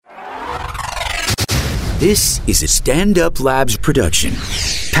This is a Stand Up Labs production,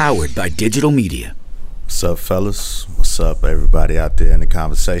 powered by digital media. What's up, fellas? What's up, everybody out there in the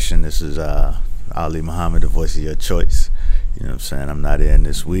conversation? This is Ali Muhammad, the voice of your choice. You know what I'm saying? I'm not in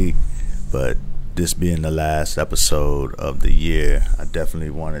this week, but this being the last episode of the year, I definitely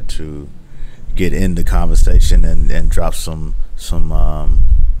wanted to get in the conversation and drop some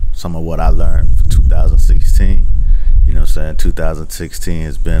of what I learned for 2016. You know what I'm saying? 2016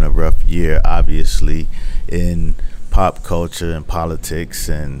 has been a rough year, obviously, in pop culture and politics,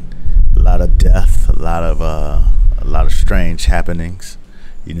 and a lot of death, a lot of strange happenings.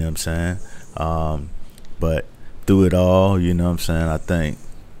 You know what I'm saying? But through it all, you know what I'm saying, I think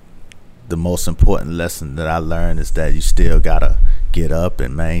the most important lesson that I learned is that you still gotta get up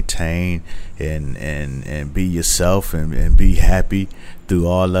and maintain and be yourself and be happy through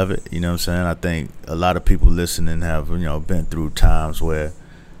all of it. You know what I'm saying? I think a lot of people listening have, been through times where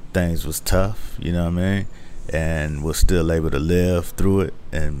things was tough, you know what I mean? And was still able to live through it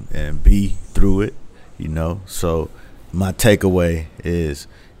and be through it, So my takeaway is,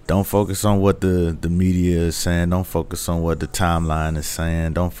 don't focus on what the media is saying. Don't focus on what the timeline is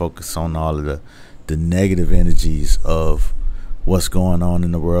saying. Don't focus on all of the negative energies of what's going on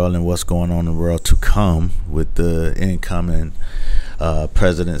in the world and what's going on in the world to come with the incoming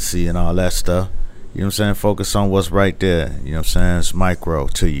presidency and all that stuff. You know what I'm saying? Focus on what's right there. You know what I'm saying? It's micro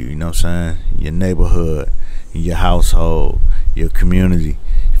to you. You know what I'm saying? Your neighborhood, your household, your community.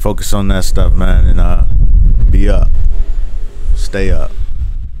 Focus on that stuff, man, and be up. Stay up.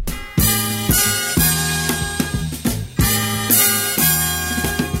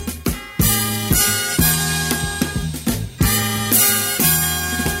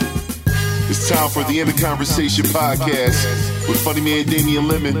 It's time for the End of Conversation podcast with funny man Damian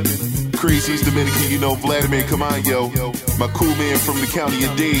Lemon, Crazy's Dominican, Vladimir Camayo, my cool man from the county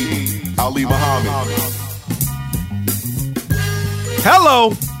of Dade, Ali Muhammad.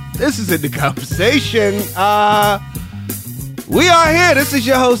 Hello, this is In the Conversation. We are here. This is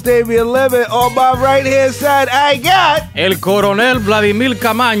your host, Damian Lemon. On my right-hand side, I got El Coronel Vladimir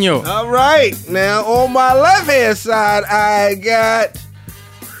Camayo. All right. Now, on my left-hand side, I got...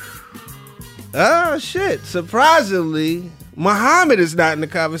 surprisingly, Muhammad is not in the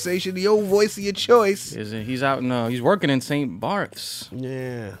conversation. The old voice of your choice. He's out in, he's working in St. Barth's.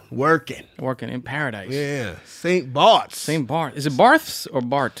 Yeah, working in paradise. Yeah, St. Barth's. St. Barth. Is it Barth's or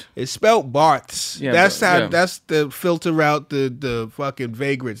Bart? It's spelled Barth's. Yeah, that's the filter out the fucking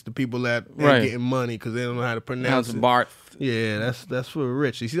vagrants, the people that ain't getting money because they don't know how to pronounce it. Barth. Yeah, that's for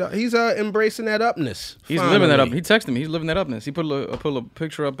rich. He's embracing that upness. He's finally. living that up. He texted me. He's living that upness. He put a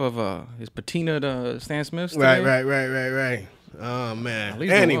picture up of his patina Stan Smith. Right. Oh man.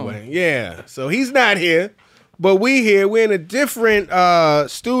 Anyway, yeah. So he's not here, but we here. We're in a different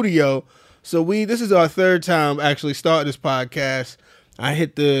studio. So this is our third time actually starting this podcast. I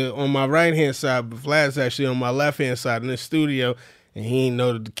hit on my right hand side, but Vlad's actually on my left hand side in this studio. And he didn't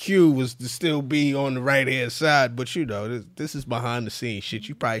know that the cue was to still be on the right-hand side. But, this is behind-the-scenes shit.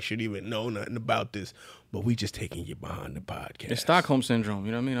 You probably shouldn't even know nothing about this. But we just taking you behind the podcast. It's Stockholm Syndrome,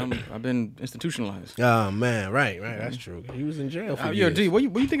 you know what I mean? I've been institutionalized. Oh, man, right. That's true. He was in jail for years. D, what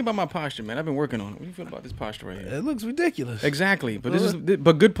do you think about my posture, man? I've been working on it. What do you feel about this posture right here? It looks ridiculous. Exactly. But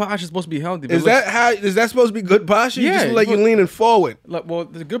but good posture is supposed to be healthy. Is that supposed to be good posture? Yeah. You just look like you're leaning forward. Well,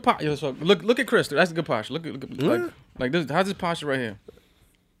 the good posture. So look at Chris. That's a good posture. Look like this. How's this posture right here?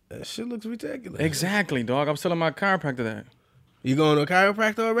 That shit looks ridiculous. Exactly, dog. I was telling my chiropractor that. You going to a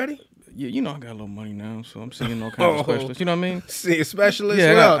chiropractor already? Yeah, I got a little money now, so I'm seeing all kinds of specialists. You know what I mean? See a specialist?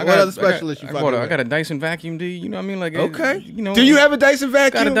 Yeah, what other specialists you fucking with? I got a Dyson vacuum, D. You know what I mean? Like, okay. Do you have a Dyson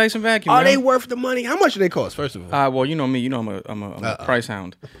vacuum? Got a Dyson vacuum. Are they worth the money? How much do they cost, first of all? Well, you know me. You know I'm a price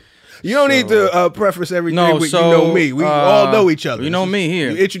hound. You don't need to preface everything with you know me. We all know each other. You know me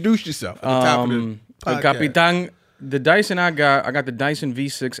here. You introduced yourself at the top of the podcast. Capitan, the Dyson I got the Dyson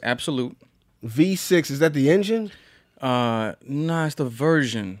V6 Absolute. V6, is that the engine? Nah, it's the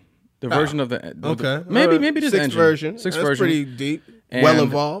version. The version of the okay. Maybe it is the Sixth engine. version. Sixth That's version. pretty deep. And well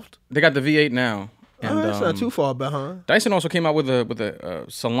evolved. They got the V8 now. And, that's not too far behind. Dyson also came out with a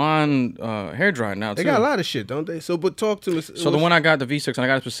salon hair dryer now too. They got a lot of shit, don't they? So, but talk to me. So the one I got, the V6, and I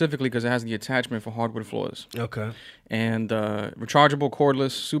got it specifically because it has the attachment for hardwood floors. Okay. And rechargeable,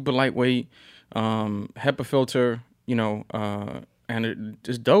 cordless, super lightweight, HEPA filter, and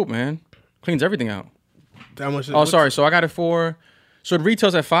it's dope, man. Cleans everything out. How much? Sorry. So I got it so it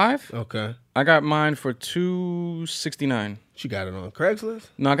retails at $5. Okay. I got mine for $269. You got it on Craigslist?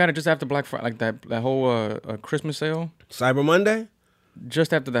 No, I got it just after Black Friday, like that whole Christmas sale. Cyber Monday?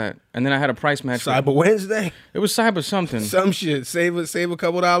 just after that, and then I had a price match. Cyber Wednesday. It was Cyber something. Some shit. Save a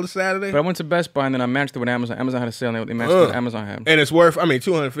couple dollars Saturday. But I went to Best Buy and then I matched it with Amazon. Amazon had a sale and they matched it with Amazon had. And it's worth. I mean,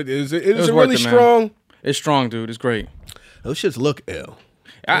 $250. It was worth really it, man. strong. It's strong, dude. It's great. Those shits look ill.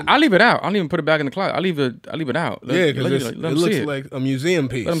 I leave it out. I don't even put it back in the closet. I leave it out. Yeah, because it looks like a museum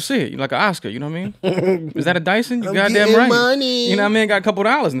piece. Let them see it. Like an Oscar, you know what I mean? Is that a Dyson? You I'm goddamn getting right. money. You know what I mean? Got a couple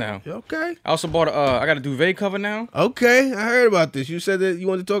dollars now. Okay. I also bought I got a duvet cover now. Okay, I heard about this. You said that you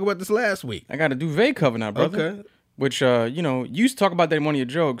wanted to talk about this last week. I got a duvet cover now, brother. Okay. Which, you used to talk about that in one of your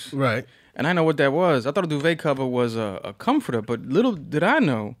jokes. Right. And I know what that was. I thought a duvet cover was a comforter, but little did I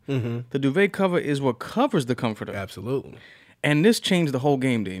know, the duvet cover is what covers the comforter. Absolutely. And this changed the whole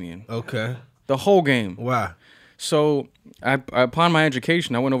game, Damien. Okay. The whole game. Why? So, upon my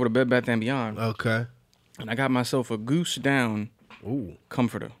education, I went over to Bed Bath & Beyond. Okay. And I got myself a Goose Down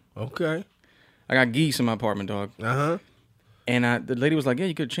comforter. Okay. I got geese in my apartment, dog. Uh-huh. And the lady was like, yeah,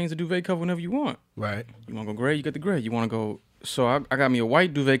 you could change the duvet cover whenever you want. Right. You want to go gray? You get the gray. You want to go... So I got me a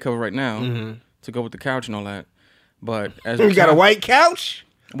white duvet cover right now to go with the couch and all that. But as You got a white couch?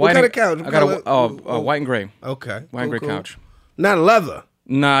 What kind of couch? I got a white and gray. Okay. White and gray couch. Not leather.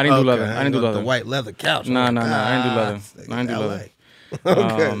 Nah, I didn't do leather. I didn't do The leather. white leather couch. Nah, I didn't do leather. I didn't do leather.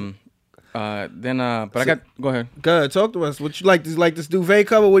 Okay. But I got... Go ahead. Go ahead, talk to us. What you like? This duvet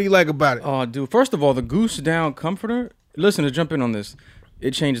cover? What do you like about it? Oh, dude. First of all, the Goose Down comforter. Listen, to jump in on this,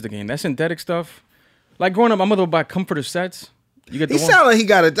 it changed the game. That synthetic stuff. Like growing up, my mother would buy comforter sets. You get the He one. sounded like he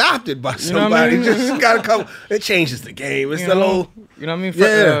got adopted by somebody. You know what I mean? Just got a couple. It changes the game. It's You the know? little. You know what I mean?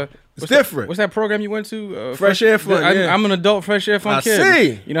 Yeah. It's what's different. What's that program you went to? Fresh Air Fun, yeah. I'm an adult Fresh Air Fun I kid.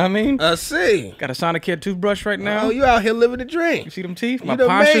 see. You know what I mean? I see. Got a Sonicare toothbrush right now. Oh, you out here living the dream. You see them teeth? You My done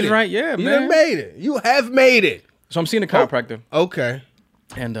made posture's it. right. Yeah, You man. done made it. You have made it. So I'm seeing a chiropractor, Okay.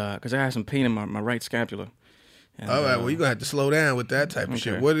 and because I had some pain in my right scapula. And, All right. Well, you're going to have to slow down with that type of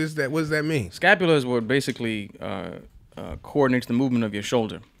shit. okay. What is that? What does that mean? Scapula is what basically coordinates the movement of your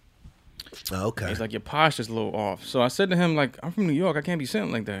shoulder. Okay. It's like your posture's a little off. So I said to him, like, I'm from New York. I can't be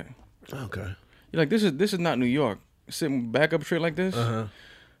sitting like that. Okay. You're like, this is not New York. Sitting back up straight like this. Uh-huh.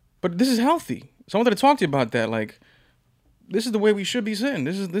 But this is healthy. So I wanted to talk to you about that. Like, this is the way we should be sitting.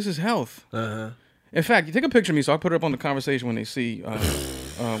 This is health. Uh-huh. In fact, you take a picture of me, so I'll put it up on the conversation when they see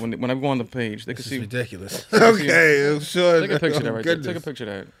when I go on the page. They can see. Ridiculous. Okay. I'm sure. Take a picture of that right Goodness. there. Take a picture of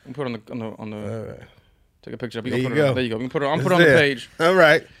that. And put it on the. All right. Take a picture. Of it. There you Put go. There you go. We can put it. I'm It's put it on the there. page. All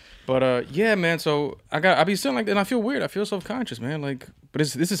right. But yeah, man. So I be sitting like that, and I feel weird. I feel self-conscious, man. Like, but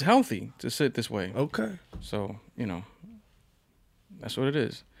this is healthy to sit this way. Okay. So that's what it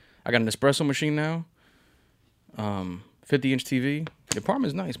is. I got an espresso machine now. 50-inch TV. The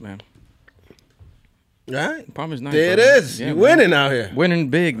apartment's nice, man. All right. The apartment's nice. There it brother. is. Yeah, You're man. winning out here. Winning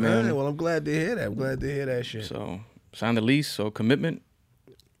big, All man. right. Well, I'm glad to hear that. I'm glad to hear that shit. So signed the lease. So commitment.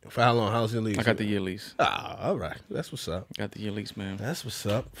 For how long? How's your lease? I got the year lease. Ah, all right. That's what's up. Got the year lease, man. That's what's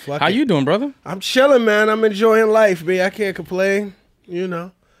up. Fuck How it. you doing, brother? I'm chilling, man. I'm enjoying life, B. I can't complain. You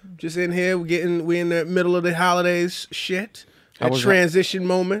know, just in here. We in the middle of the holidays shit. How That was transition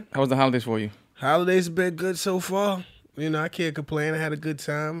moment. How was the holidays for you? Holidays have been good so far. You know, I can't complain. I had a good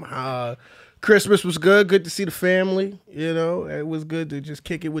time. Christmas was good. Good to see the family. You know, it was good to just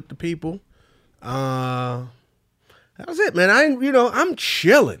kick it with the people. That was it, man. I'm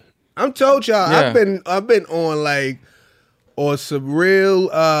chilling. I'm told y'all. Yeah. I've been on some real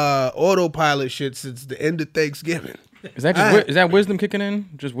autopilot shit since the end of Thanksgiving. Is that just is that wisdom kicking in?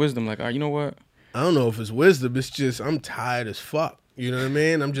 Just wisdom, like, you know what? I don't know if it's wisdom. It's just I'm tired as fuck. You know what I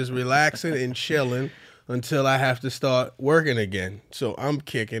mean? I'm just relaxing and chilling until I have to start working again. So I'm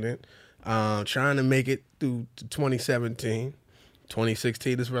kicking it, trying to make it through to 2017.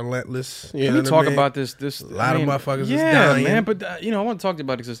 2016 is relentless. You Can know we what talk I mean? about this? A lot of motherfuckers is yeah, dying. man. But I want to talk to you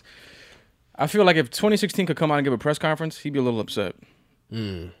about it because I feel like if 2016 could come out and give a press conference, he'd be a little upset.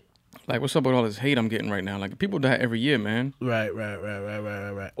 Like, what's up with all this hate I'm getting right now? Like, people die every year, man. Right.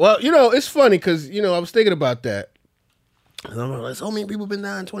 Well, it's funny because, I was thinking about that. And I'm like, so many people been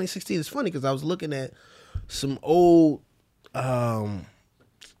dying in 2016. It's funny because I was looking at some old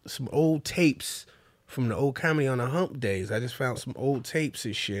tapes from the old Comedy on the Hump days. I just found some old tapes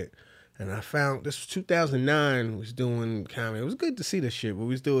and shit. And I found, this was 2009, was doing comedy. It was good to see this shit, but we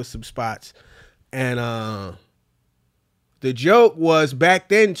was doing some spots. And the joke was back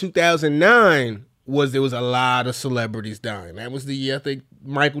then, 2009, there was a lot of celebrities dying. That was the year I think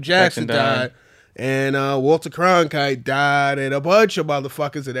Michael Jackson died. And Walter Cronkite died, and a bunch of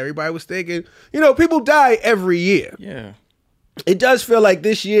motherfuckers, and everybody was thinking, people die every year. Yeah. It does feel like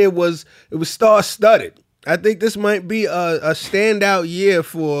this year was star-studded. I think this might be a standout year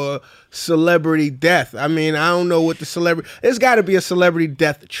for celebrity death. I mean, I don't know what the celebrity... There's got to be a celebrity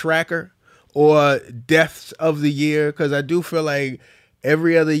death tracker or deaths of the year, because I do feel like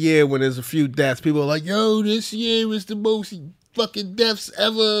every other year when there's a few deaths, people are like, yo, this year is the most fucking deaths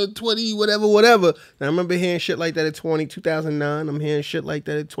ever, 20, whatever. And I remember hearing shit like that in 2009. I'm hearing shit like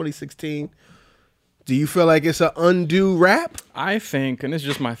that in 2016. Do you feel like it's an undue rap? I think, and this is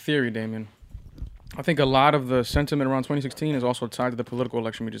just my theory, Damien, I think a lot of the sentiment around 2016 is also tied to the political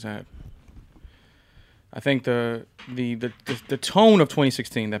election we just had. I think the tone of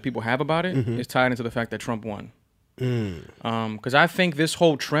 2016 that people have about it is tied into the fact that Trump won. Because I think this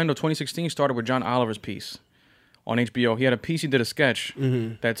whole trend of 2016 started with John Oliver's piece on HBO. He had a piece, he did a sketch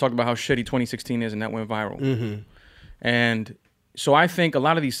that talked about how shitty 2016 is, and that went viral. And so I think a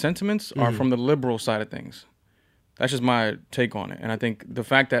lot of these sentiments are from the liberal side of things. That's just my take on it. And I think the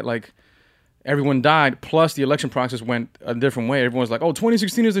fact that, like, everyone died, plus the election process went a different way. Everyone's like, oh,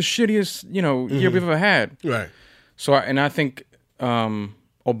 2016 is the shittiest, year we've ever had. Right. So, I think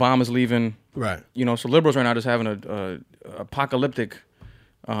Obama's leaving. Right. So liberals right now just having a apocalyptic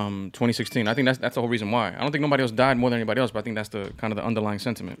 2016. I think that's the whole reason why. I don't think nobody else died more than anybody else, but I think that's the kind of the underlying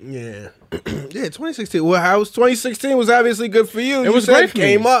sentiment. Yeah. Yeah, 2016. Well, how was 2016 was obviously good for you. It was great for me.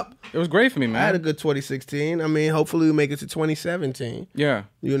 Came up. It was great for me, man. I had a good 2016. I mean, hopefully we make it to 2017. Yeah.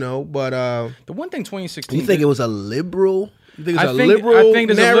 But the one thing 2016. You think it was a liberal? You think it's I liberal think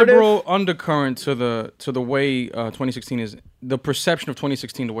there's narrative? a liberal undercurrent to the way 2016 is, the perception of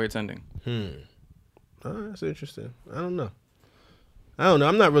 2016, the way it's ending. Oh, that's interesting. I don't know.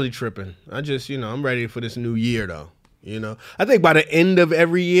 I'm not really tripping. I just, I'm ready for this new year, though. I think by the end of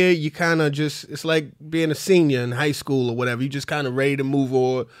every year, you kind of just, it's like being a senior in high school or whatever. You just kind of ready to move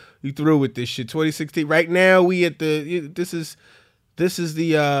on. You through with this shit. 2016. Right now, we at this is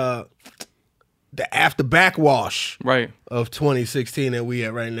the after backwash of 2016 that we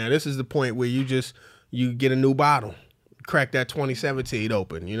at right now. This is the point where you get a new bottle, crack that 2017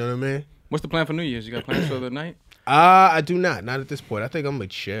 open. You know what I mean? What's the plan for New Year's? You got plans for the night? I do not at this point. I think I'm gonna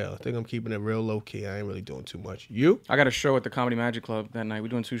chill. I think I'm keeping it real low key. I ain't really doing too much. You? I got a show at the Comedy Magic Club that night. We're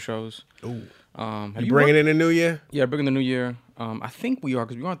doing 2 shows. Ooh. You bringing in the new year? Yeah, bringing the new year. I think we are,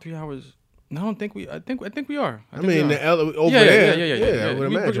 because we are on 3 hours. No, I don't think we. I think we are. Over there. Yeah. I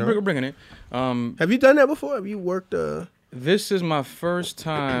would imagine. We're bringing it. Have you done that before? Have you worked? This is my first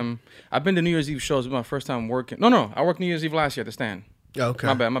time. I've been to New Year's Eve shows. It's my first time working. No. I worked New Year's Eve last year at the Stand. Okay.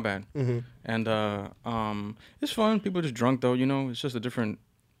 My bad. Mm-hmm. And it's fun. People are just drunk though. It's just a different.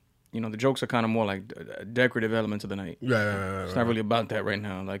 The jokes are kind of more like decorative elements of the night. Right. It's not really about that right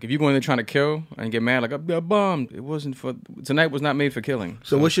now. Like, if you go in there trying to kill and get mad, like, I got bombed. It wasn't for... Tonight was not made for killing.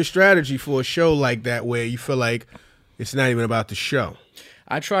 So what's your strategy for a show like that where you feel like it's not even about the show?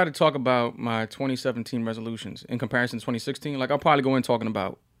 I try to talk about my 2017 resolutions in comparison to 2016. Like, I'll probably go in talking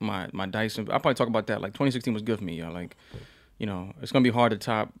about my Dyson. I'll probably talk about that. Like, 2016 was good for me, yo. Like, it's going to be hard to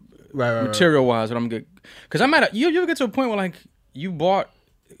top material-wise. But I'm good. Because I'm at you ever get to a point where, like, you bought...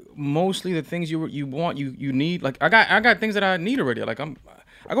 mostly the things you want, you need. Like, I got things that I need already. Like, I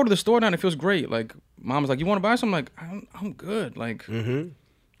go to the store now and it feels great. Like, mom's like, you want to buy something? I'm like, I'm good. Like, I'm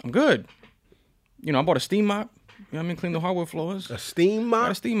good. I bought a steam mop. You know what I mean? Clean the hardwood floors. A steam mop?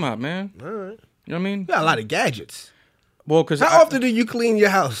 Got a steam mop, man. All right. You know what I mean? You got a lot of gadgets. Well, because how often do you clean your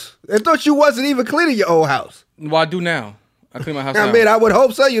house? I thought you wasn't even cleaning your old house. Well, I do now. I clean my house now. I mean, I would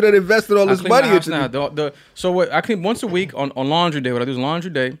hope so. You done invested all this money into now. So what I clean once a week on laundry day. What I do is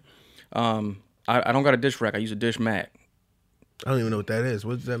laundry day. I don't got a dish rack. I use a dish mat. I don't even know what that is.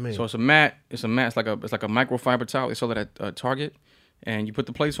 What does that mean? So it's a mat. It's like a microfiber towel. They sell it at Target, and you put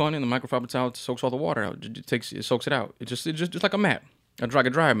the plates on it, and the microfiber towel soaks all the water out. It soaks it out. It's just like a mat, a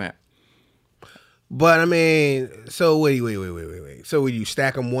dryer mat. But I mean, so wait. So would you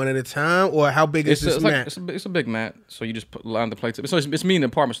stack them one at a time, or how big is this mat? It's a big mat. So you just line the plates. So it's me in the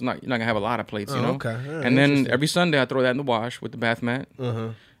apartment. So you're not gonna have a lot of plates, you know. Okay. Right, and then every Sunday I throw that in the wash with the bath mat.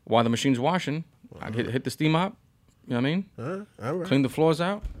 While the machine's washing, I hit the steam mop. You know what I mean? All right. Clean the floors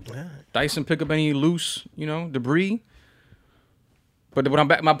out. Dyson pick up any loose, debris. But when I'm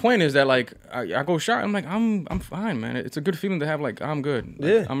back, my point is that, like, I go shower. I'm like, I'm fine, man. It's a good feeling to have, like, I'm good. Like,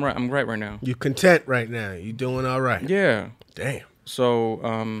 yeah. I'm right right now. You content right now. You doing all right. Yeah. Damn. So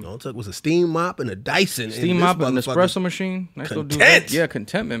all it took was a steam mop and a Dyson. Steam mop and an espresso machine. Nice content. Yeah,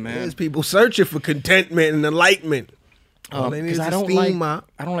 contentment, man. There's people searching for contentment and enlightenment. Because I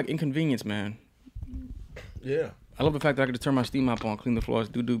don't like inconvenience, man. Yeah. I love the fact that I can just turn my steam mop on, clean the floors,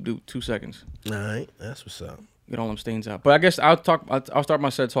 do 2 seconds. All right, that's what's up. Get all them stains out. But I guess I'll start my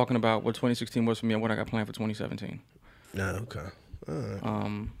set talking about what 2016 was for me and what I got planned for 2017. Okay. All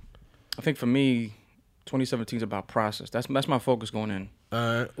right. I think for me, 2017 is about process. That's my focus going in.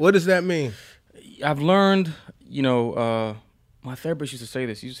 What does that mean? I've learned, my therapist used to say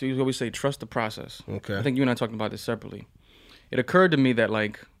this. He used to always say, trust the process. Okay. I think you and I talked about this separately. It occurred to me that,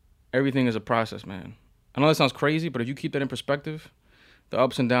 like, everything is a process, man. I know that sounds crazy, but if you keep that in perspective, the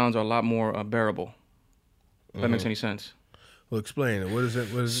ups and downs are a lot more bearable. If that makes any sense. Well, explain it. What is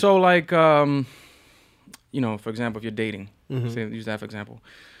it? So, like, for example, if you're dating, say, use that for example.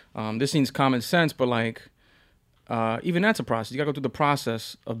 This seems common sense, but, like, even that's a process. You got to go through the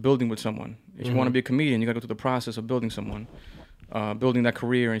process of building with someone. If you want to be a comedian, you got to go through the process of building someone, building that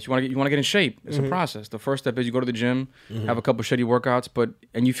career. And if you want to get in shape, it's a process. The first step is you go to the gym, have a couple shitty workouts,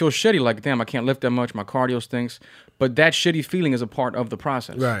 and you feel shitty, like, damn, I can't lift that much, my cardio stinks. But that shitty feeling is a part of the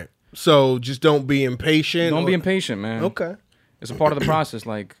process. Right. So just don't be impatient. Don't be impatient, man. Okay. It's a part of the process.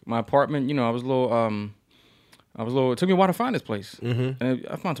 Like, my apartment, I was a little. It took me a while to find this place. And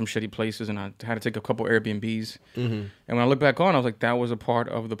I found some shitty places, and I had to take a couple Airbnbs. And when I look back on, I was like, that was a part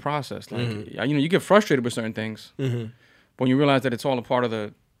of the process. Like, you get frustrated with certain things. But when you realize that it's all a part of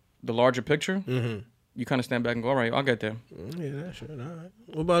the larger picture, you kind of stand back and go, all right, I'll get there. Yeah, that's right. All right.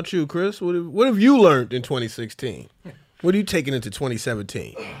 What about you, Chris? What have you learned in 2016? What are you taking into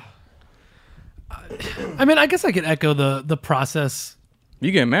 2017? I mean, I guess I could echo the process.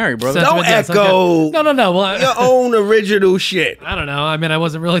 You getting married, brother? Don't echo. No. Well, your own original shit. I don't know. I mean, I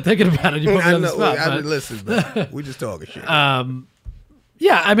wasn't really thinking about it. You put me on the spot. Listen, man, we just talking shit.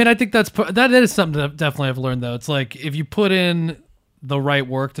 Yeah, I mean, I think that is something that definitely I've learned, though. It's like, if you put in the right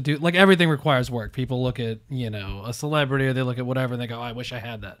work to do, like, everything requires work. People look at, a celebrity, or they look at whatever, and they go, oh, I wish I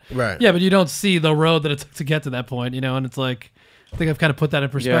had that. Right. Yeah, but you don't see the road that it took to get to that point, and it's like, I think I've kind of put that in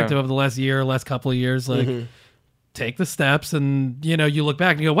perspective over the last couple of years. Like, take the steps, and, you look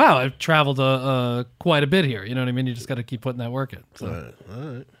back and you go, wow, I've traveled quite a bit here. You know what I mean? You just got to keep putting that work in. So. All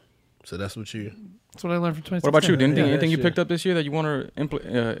right. So that's what I learned from 2016. What about you? Anything you picked up this year that you want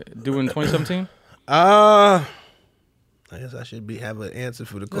to do in 2017? I guess I should have an answer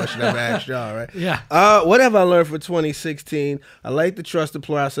for the question I've asked y'all, right? Yeah. What have I learned for 2016? I like the trust the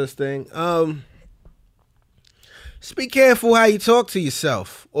process thing. Just be careful how you talk to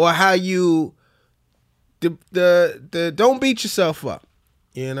yourself, or how you don't beat yourself up.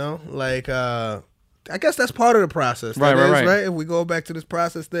 Like, I guess that's part of the process. Right. If we go back to this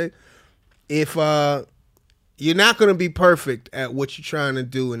process thing, if you're not going to be perfect at what you're trying to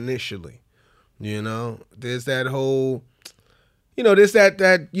do initially, there's that whole, there's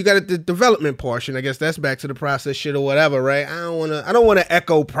that you got the development portion. I guess that's back to the process shit or whatever, right? I don't want to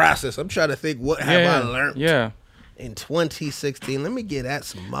echo process. I'm trying to think, what have I learned? Yeah. In 2016, let me get at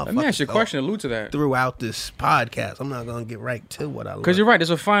some motherfuckers. Let me ask you a question, allude to that. Throughout this podcast, I'm not going to get right to what I learned. Because you're right, there's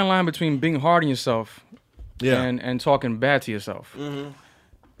a fine line between being hard on yourself and talking bad to yourself.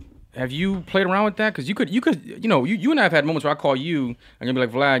 Have you played around with that? Because you and I have had moments where I call you and you'll be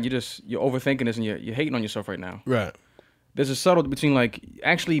like, Vlad, you're overthinking this and you're hating on yourself right now. Right. There's a subtle between, like,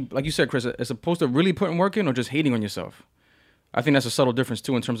 actually, like you said, Chris, as opposed to really putting work in or just hating on yourself. I think that's a subtle difference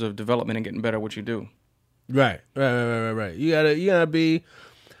too in terms of development and getting better at what you do. Right. You gotta be.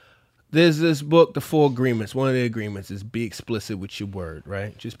 There's this book, The 4 Agreements. One of the agreements is be explicit with your word,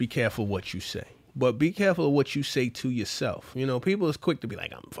 right? Just be careful what you say. But be careful of what you say to yourself. People is quick to be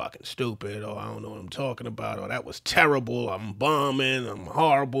like, I'm fucking stupid, or I don't know what I'm talking about, or that was terrible, I'm bombing, I'm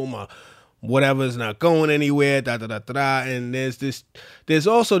horrible, my whatever's not going anywhere, And there's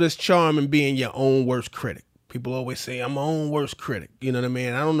also this charm in being your own worst critic. People always say, I'm my own worst critic. You know what I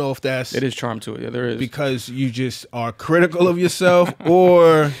mean? I don't know if it is charm to it. Yeah, there is. Because you just are critical of yourself,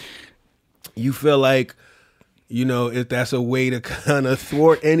 or you feel like, if that's a way to kind of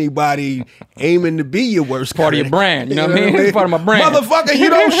thwart anybody aiming to be your worst part critic. Of your brand. You know what I mean? It's part of my brand. Motherfucker, you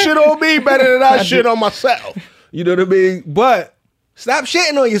don't shit on me better than I shit on myself. You know what I mean? But stop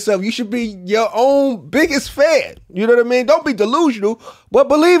shitting on yourself. You should be your own biggest fan. You know what I mean? Don't be delusional, but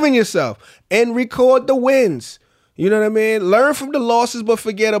believe in yourself and record the wins. You know what I mean? Learn from the losses, but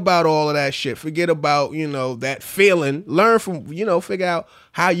forget about all of that shit. Forget about, that feeling. Learn from, figure out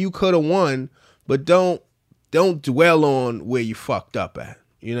how you could have won, but don't dwell on where you fucked up at.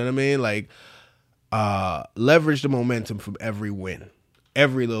 You know what I mean? Like, leverage the momentum from every win.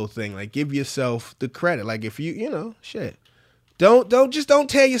 Every little thing. Like, give yourself the credit. Like, if you, shit. Don't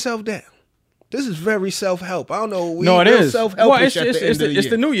tear yourself down. This is very self-help. I don't know. It is self-help. Well, it's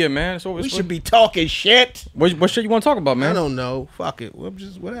the new year, man. So we should be talking shit. What shit you want to talk about, man? I don't know. Fuck it. Well,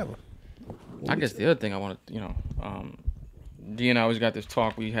 just whatever. I guess the other thing I want to, D and I always got this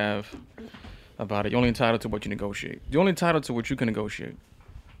talk we have about it. You're only entitled to what you negotiate. You're only entitled to what you can negotiate.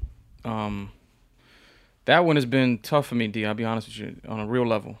 That one has been tough for me, D. I'll be honest with you, on a real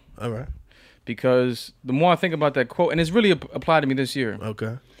level. All right. because the more I think about that quote, and it's really applied to me this year.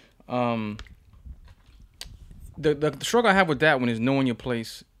 Okay. The struggle I have with that one is knowing your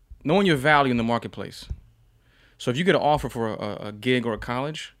place, knowing your value in the marketplace. So if you get an offer for a gig or a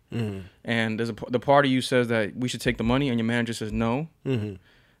college, and there's the part of you says that we should take the money, and your manager says no, you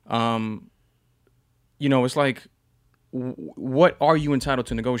know, it's like, what are you entitled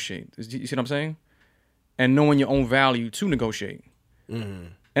to negotiate? You see what I'm saying? And knowing your own value to negotiate.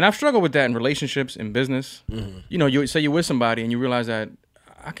 And I've struggled with that in relationships, in business. You know, you say you're with somebody and you realize that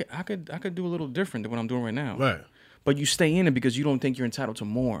I could do a little different than what I'm doing right now. Right. But you stay in it because you don't think you're entitled to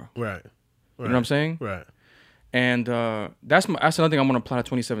more. Right. You know what I'm saying? Right. And that's another thing I want to apply to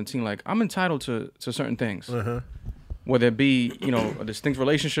 2017. Like, I'm entitled to certain things. Whether it be, you know, a distinct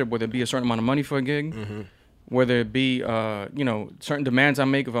relationship, whether it be a certain amount of money for a gig, whether it be, you know, certain demands I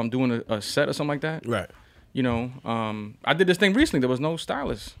make if I'm doing a set or something like that. Right. You know, I did this thing recently. There was no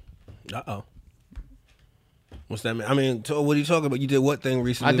stylist. Uh-oh. What's that mean? I mean, what are you talking about? You did what thing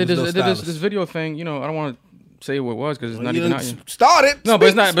recently? I did this video thing. You know, I don't want to say what it was because it's not even out yet. Start it. No, but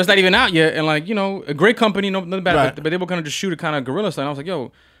it's not even out yet. And like, you know, a great company, nothing bad. Right. But they were gonna just shoot a kind of guerrilla style. And I was like,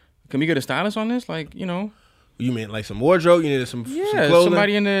 yo, can we get a stylist on this? Like, you know. You mean like some wardrobe? You needed some Yeah, clothing?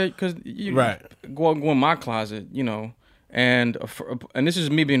 somebody in there because right. Go in my closet, you know. And this is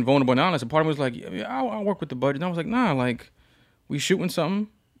me being vulnerable and honest. A part of me was like, yeah, I'll work with the budget. And I was like, nah, like, we shooting something.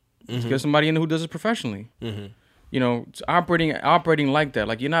 Let's get somebody in there who does it professionally. You know, it's operating like that.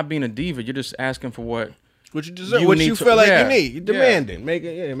 Like, you're not being a diva. You're just asking for what you deserve, what you feel like you need. You're demanding.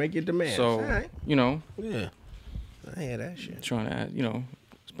 Yeah. Make your demand. So, right. you know. Yeah. I hear that shit. Trying to, you know,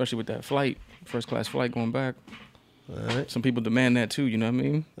 especially with that flight, first class flight going back. All right. Some people demand that too, you know what I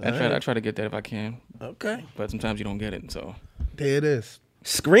mean? Right. I try to get that if I can. Okay. But sometimes you don't get it, so. There it is.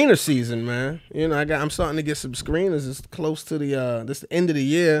 Screener season, man. You know, I'm starting to get some screeners. It's close to the end of the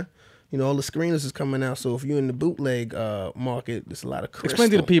year. You know, all the screeners is coming out. So if you're in the bootleg market, there's a lot of crystal. Explain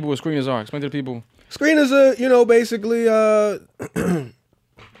to the people what screeners are. Explain to the people. Screeners are, you know, basically,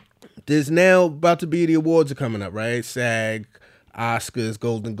 there's now about to be the awards are coming up, right? SAG, Oscars,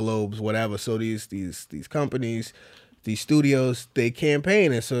 Golden Globes, whatever. So these companies, these studios, they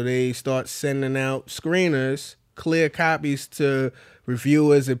campaign it. So they start sending out screeners, clear copies to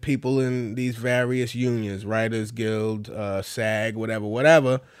reviewers and people in these various unions, Writers Guild, SAG,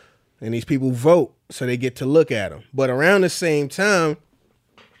 whatever. And these people vote, so they get to look at them. But around the same time,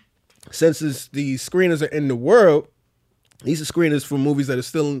 since these screeners are in the world, these are screeners for movies that are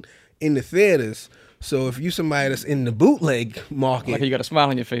still in the theaters. So if you somebody that's in the bootleg market, like you got a smile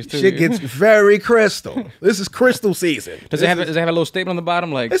on your face too. Shit gets very crystal. This is crystal season. Does it have a little statement on the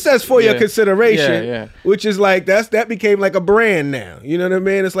bottom? Like, it says for your consideration, yeah. Which is like that became like a brand now. You know what I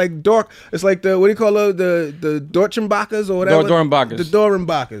mean? It's like It's like the what do you call it? The Dorchenbachers or whatever. Dorenbachers. The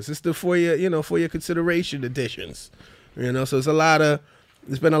Dorenbachers. It's the for your consideration editions. You know, so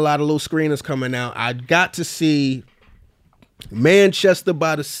there's been a lot of little screeners coming out. I got to see Manchester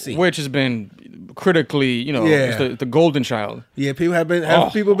by the Sea, which has been critically, you know, it's the golden child. Yeah, people have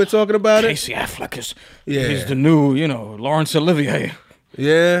people been talking about Casey Affleck he's the new, you know, Laurence Olivier.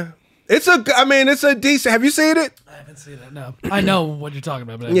 Yeah, it's a decent. Have you seen it? I haven't seen it. No, I know what you're talking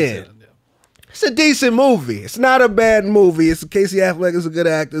about, but I haven't seen it. Yeah. It's a decent movie. It's not a bad movie. Casey Affleck is a good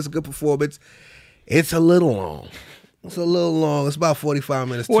actor. It's a good performance. It's a little long. It's a little long. It's about 45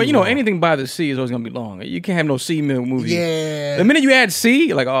 minutes. Well, you know, long. Anything by the sea is always gonna be long. You can't have no sea movie. Yeah. The minute you add sea,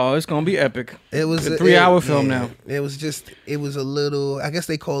 you're like, oh, it's gonna be epic. It was a 3-hour film now. It was a little. I guess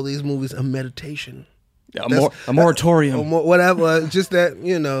they call these movies a meditation. A moratorium. Whatever. Just that,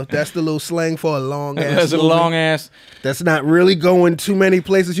 you know, that's the little slang for a long ass. That's a long ass. That's not really going too many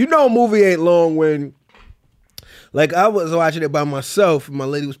places. You know, a movie ain't long when. Like, I was watching it by myself, and my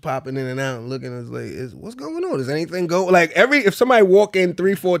lady was popping in and out and looking, and was like, what's going on? Is anything going? Like, if somebody walk in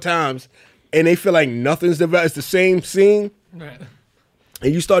 3-4 times and they feel like nothing's developed, it's the same scene, right?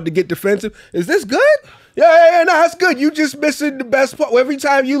 And you start to get defensive, is this good? Yeah, no, it's good. You just missing the best part. Every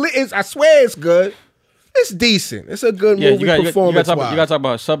time I swear it's good. It's decent. It's a good movie performance. You gotta talk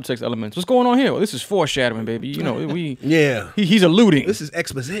about subtext elements. What's going on here? Well, this is foreshadowing, baby. You know, he's alluding. This is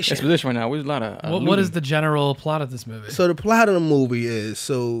exposition. Exposition right now. There's a lot of. What is the general plot of this movie? So the plot of the movie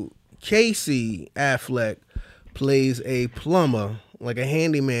is Casey Affleck plays a plumber, like a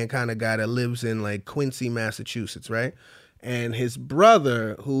handyman kind of guy that lives in like Quincy, Massachusetts, right? And his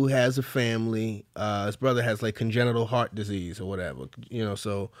brother, who has a family, his brother has like congenital heart disease or whatever, you know,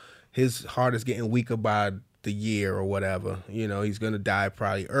 so his heart is getting weaker by the year or whatever. You know, he's going to die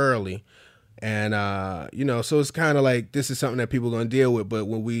probably early. And, you know, so it's kind of like this is something that people are going to deal with. But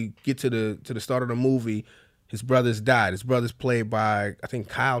when we get to the start of the movie, his brothers died. His brothers played by, I think,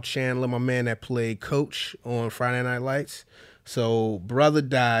 Kyle Chandler, my man that played Coach on Friday Night Lights. So brother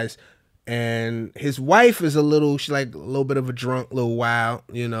dies, and his wife is she's like a little bit of a drunk, little wild,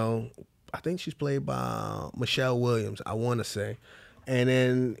 you know. I think she's played by Michelle Williams, I want to say. And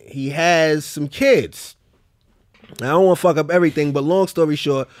then he has some kids. I don't want to fuck up everything, but long story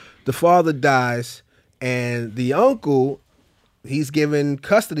short, the father dies, and the uncle, he's given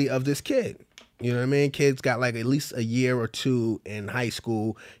custody of this kid. You know what I mean? Kid's got like at least a year or two in high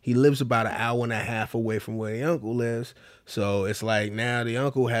school. He lives about an hour and a half away from where the uncle lives. So it's like now the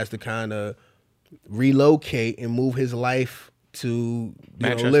uncle has to kind of relocate and move his life to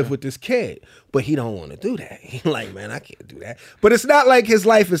live with this kid. But he don't want to do that. He's like, man, I can't do that. But it's not like his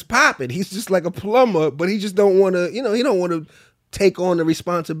life is popping. He's just like a plumber, but he just don't want to, he don't want to take on the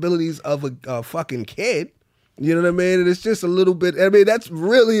responsibilities of a fucking kid. You know what I mean? And it's just a little bit, that's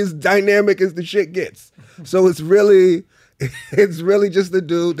really as dynamic as the shit gets. So it's really just a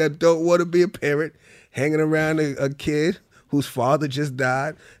dude that don't want to be a parent hanging around a kid whose father just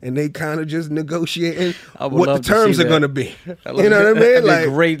died, and they kind of just negotiating what the terms are going to be. You know what I mean? Like a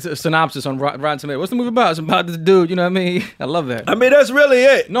great synopsis on Rotten Tomatoes. What's the movie about? It's about this dude, you know what I mean? I love that. I mean, that's really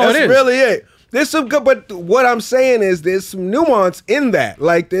it. No, it is. That's really it. There's some good, but what I'm saying is there's some nuance in that.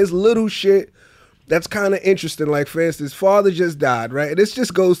 Like there's little shit that's kind of interesting. Like, for instance, father just died, right? And this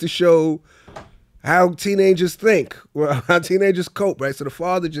just goes to show how teenagers think, how teenagers cope, right? So the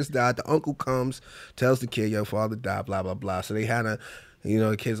father just died. The uncle comes, tells the kid, your father died, blah, blah, blah. So they had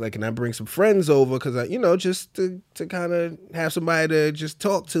the kid's like, can I bring some friends over? Because, just to kind of have somebody to just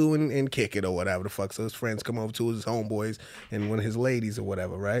talk to and kick it or whatever the fuck. So his friends come over to his homeboys and one of his ladies or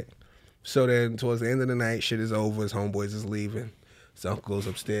whatever, right? So then towards the end of the night, shit is over. His homeboys is leaving. His uncle goes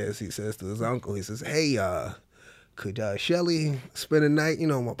upstairs. He says to his uncle, he says, hey, could Shelly spend a night?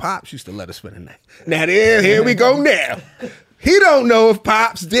 My Pops used to let her spend a night. Now here we go now. He don't know if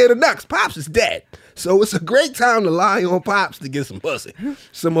Pops did or not, 'cause Pops is dead. So it's a great time to lie on Pops to get some pussy.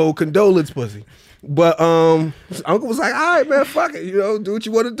 Some old condolence pussy. But his uncle was like, all right, man, fuck it. Do what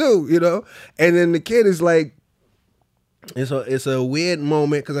you want to do, And then the kid is like, it's a weird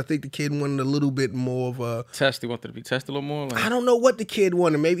moment because I think the kid wanted a little bit more of a test. He wanted to be tested a little more. I don't know what the kid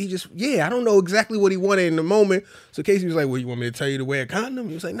wanted. Maybe he just I don't know exactly what he wanted in the moment. So Casey was like, "Well, you want me to tell you to wear a condom?"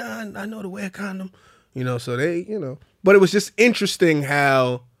 He was like, "Nah, I know to wear a condom." So they, But it was just interesting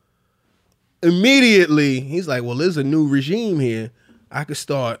how immediately he's like, "Well, there's a new regime here. I could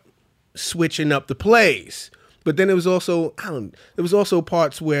start switching up the plays." But then it was also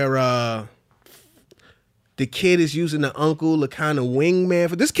parts where the kid is using the uncle, a kind of wingman.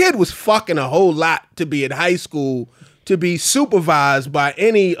 For this kid was fucking a whole lot to be in high school, to be supervised by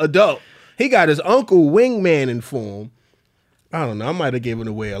any adult. He got his uncle wingman in form. I don't know. I might have given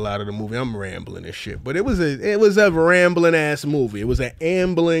away a lot of the movie. I'm rambling and shit, but it was a rambling ass movie. It was an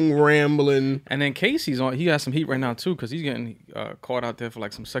rambling. And then Casey's on. He has some heat right now too because he's getting caught out there for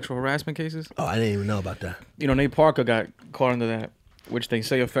like some sexual harassment cases. Oh, I didn't even know about that. Nate Parker got caught into that, which they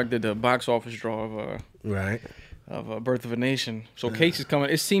say affected the box office draw of Birth of a Nation. So Casey's coming.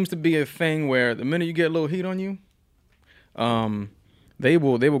 It seems to be a thing where the minute you get a little heat on you, they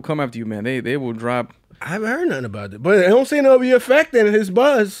will come after you, man. They will drop. I haven't heard nothing about it, but I don't seem to be affecting his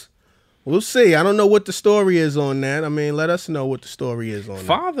buzz. We'll see. I don't know what the story is on that. I mean, let us know what the story is on that.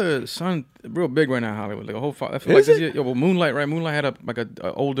 Father, son, real big right now in Hollywood. Like a whole father. I feel like this year, Moonlight, right? Moonlight had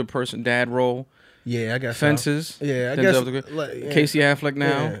a older person dad role. Yeah, I guess Fences. So. Yeah, I guess. Casey Affleck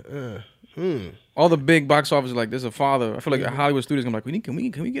now. All the big box offices like there's a father. I feel like Hollywood studios gonna be like, can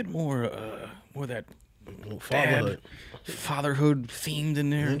we get more of that fatherhood themed in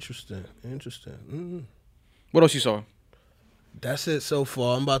there? Interesting. Mm-hmm. What else you saw? That's it so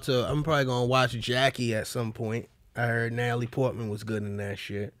far. I'm probably gonna watch Jackie at some point. I heard Natalie Portman was good in that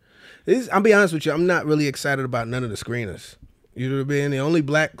shit. I'll be honest with you, I'm not really excited about none of the screeners. You know what I mean? The only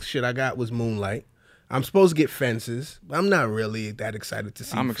black shit I got was Moonlight. I'm supposed to get Fences, but I'm not really that excited to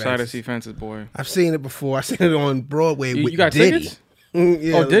see Fences. I'm excited to see Fences, boy. I've seen it before. I seen it on Broadway with you got Diddy. Tickets?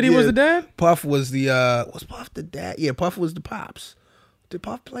 Diddy was the dad? Puff was the, was Puff the dad? Yeah, Puff was the Pops. Did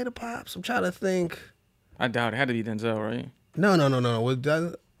Puff play the Pops? I'm trying to think. I doubt it. Had to be Denzel, right? No.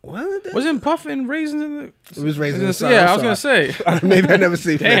 Wasn't Puff in Raisins in the... It was Raisins in the Sun. Yeah, I was going to say. Maybe I never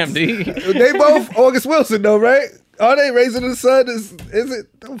seen Damn, Fences. D. They both August Wilson, though, right? Are they Raising the Sun? Is it?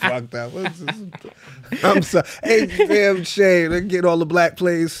 I'm fucked up. I'm sorry. Hey, damn shame. They get all the black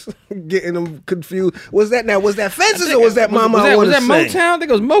plays, getting them confused. Was that Fences or was that Mama I Was Wanna that Sing? Motown? I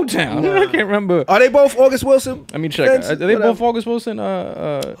think it was Motown. I can't remember. Are they both August Wilson? Let me check. Fences? Are they both August Wilson?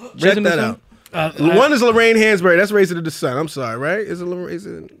 Check that out. One is Lorraine Hansberry. That's Raising of the Sun. I'm sorry, right? Is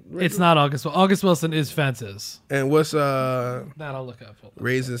it It's not August. August Wilson is Fences. And what's That I'll look up.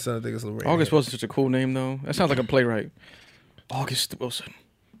 Raising the Sun? I think it's Lorraine. August Wilson's such a cool name, though. That sounds like a playwright. August Wilson.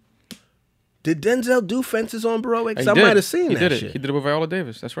 Did Denzel do Fences on Broadway? Because He I did. might have seen He that did it. shit. He did it with Viola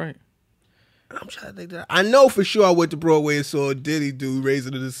Davis. That's right. I'm trying to think that. I know for sure I went to Broadway and saw Diddy do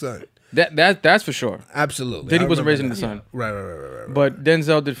Raising of the Sun. That's for sure. Absolutely. Diddy I wasn't remember Raising that. the Sun. Right. But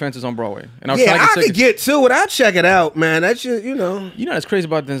Denzel did Fences on Broadway. And I was Yeah, trying to I could get to it. I'll check it out, man. That shit, you know. You're not as crazy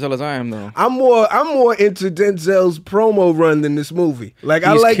about Denzel as I am, though. I'm more into Denzel's promo run than this movie. Like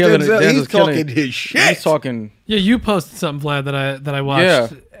I He's like killing it. Denzel. Denzel's He's killing talking it. his shit. He's talking. Yeah, you posted something, Vlad, that I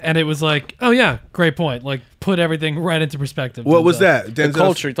watched. Yeah. And it was like, oh yeah, great point. Like put everything right into perspective. What was that? The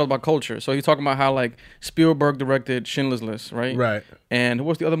culture. He talked about culture. So he's talking about how like Spielberg directed Schindler's List, right? Right. And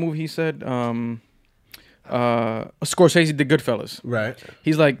what's the other movie he said? Scorsese did Goodfellas. Right.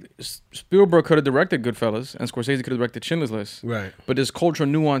 He's like Spielberg could have directed Goodfellas, and Scorsese could have directed Schindler's List. Right. But there's cultural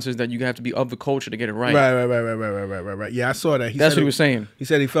nuances that you have to be of the culture to get it right. Right. Yeah, I saw that. That's what he was saying. He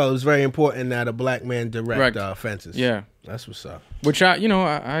said he felt it was very important that a black man direct Fences. Yeah. That's what's up. Which I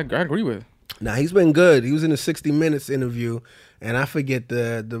agree with. Now he's been good. He was in the 60 Minutes interview, and I forget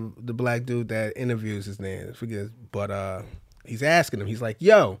the black dude that interviews his name. I forget, but he's asking him. He's like,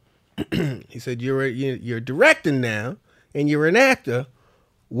 "Yo," he said, "You're directing now, and you're an actor.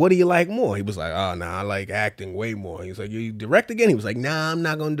 What do you like more?" He was like, "Oh, nah, I like acting way more." He was like, "You direct again?" He was like, "Nah, I'm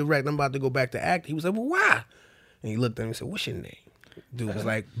not gonna direct. I'm about to go back to act." He was like, "Well, why?" And he looked at him and said, "What's your name?" Dude was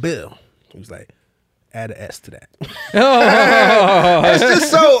like, "Bill." He was like, add an S to that. It's just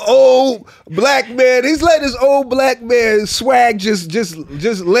so old black man. He's letting his old black man swag just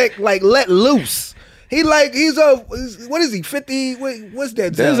let loose. What is he, 50? What's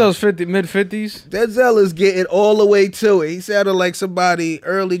Denzel? Denzel's mid-50s. Denzel is getting all the way to it. He sounded like somebody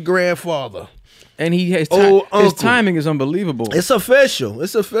early grandfather. And his uncle. timing is unbelievable. It's official.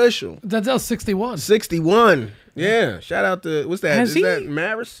 Denzel's 61. 61. Yeah. Shout out to, what's that? Is that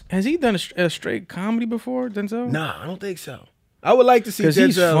Maris? Has he done a straight comedy before, Denzel? Nah, I don't think so. I would like to see Denzel.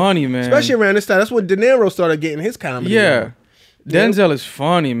 Because he's funny, man. Especially around this time. That's when De Niro started getting his comedy. Yeah. Denzel is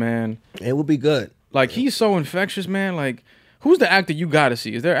funny, man. It would be good. Like, he's so infectious, man. Like, who's the actor you gotta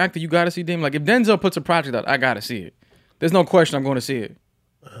see? Is there an actor you gotta see, Dame? Like, if Denzel puts a project out, I gotta see it. There's no question I'm going to see it.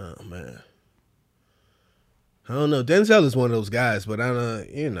 Oh, man. I don't know. Denzel is one of those guys, but I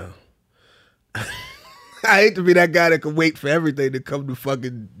don't, I hate to be that guy that can wait for everything to come to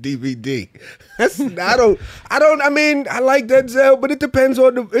fucking DVD. I mean, I like Denzel, but it depends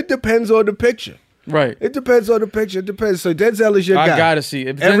on the picture. Right. It depends on the picture. It depends. So Denzel is your guy. I gotta see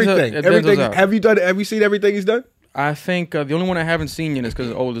it. Everything. Denzel's out. Have you seen everything he's done? I think the only one I haven't seen yet is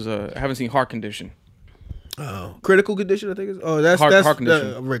because old is I haven't seen Heart Condition. Oh, Critical Condition, I think is. Oh, that's Heart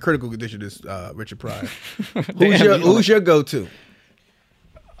Condition. Critical Condition is Richard Pryor. Who's your go-to?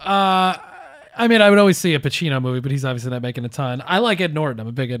 I mean, I would always see a Pacino movie, but he's obviously not making a ton. I like Ed Norton. I'm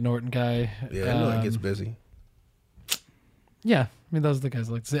a big Ed Norton guy. Yeah, I know he gets busy. Yeah, I mean, those are the guys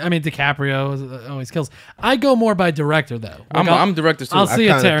I like to see. I mean, DiCaprio always kills. I go more by director, though. Like I'm director too. I'll see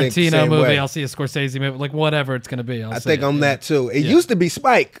a I kinda think the Tarantino same movie. way. I'll see a Scorsese movie. Like, whatever it's going to be. I think I'm that too. It used to be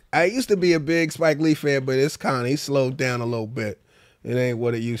Spike. I used to be a big Spike Lee fan, but he slowed down a little bit. It ain't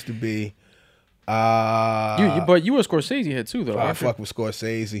what it used to be. But you were a Scorsese head too, though. I fuck with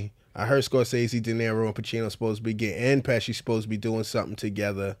Scorsese. I heard Scorsese, De Niro, and Pacino supposed to be and Pesci supposed to be doing something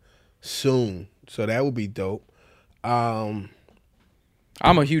together soon. So that would be dope.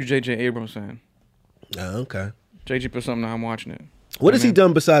 I'm a huge J.J. Abrams fan. Oh, okay. J.J. put something out, I'm watching it. What has he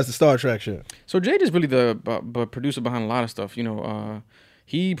done besides the Star Trek shit? So J.J.'s really the producer behind a lot of stuff.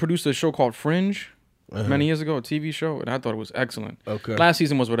 He produced a show called Fringe many years ago, a TV show, and I thought it was excellent. Okay. Last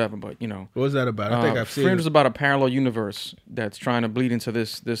season was whatever, but What was that about? I think I've seen Fringe it. was about a parallel universe that's trying to bleed into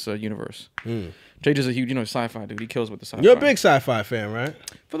this universe. JJ's a huge, sci-fi dude. He kills with the sci-fi. You're a big sci-fi fan, right?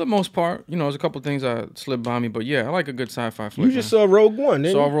 For the most part, there's a couple things that slipped by me, but yeah, I like a good sci-fi flick. You just saw Rogue One,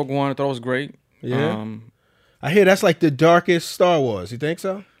 didn't saw you? Rogue One. I thought it was great. Yeah. I hear that's like the darkest Star Wars. You think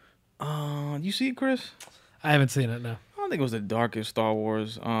so? You see it, Chris? I haven't seen it, no. I don't think it was the darkest Star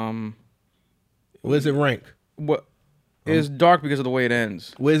Wars. Where's it rank? What? It's dark because of the way it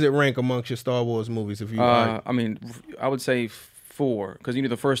ends. Where's it rank amongst your Star Wars movies? If you, I mean, I would say 4 because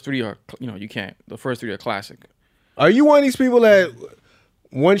the first 3 are, you can't. The first 3 are classic. Are you one of these people that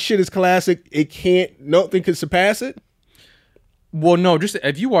once shit is classic, nothing can surpass it? Well, no, just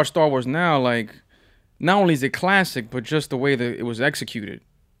if you watch Star Wars now, like, not only is it classic, but just the way that it was executed.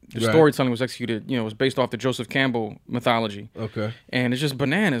 The Right. storytelling was executed, you know, it was based off the Joseph Campbell mythology. Okay. And it's just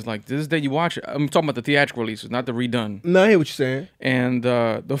bananas. Like, this day you watch it. I'm talking about the theatrical releases, not the redone. No, I hear what you're saying. And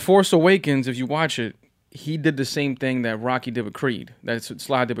The Force Awakens, if you watch it, he did the same thing that Rocky did with Creed. That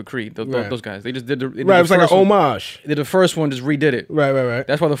Sly did with Creed. Right. Those guys. They just did the they did Right, the it was like an first one. homage. They did the first one, just redid it. Right.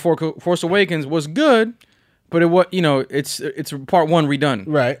 That's why the Force Awakens was good, but it was, you know, it's part one redone.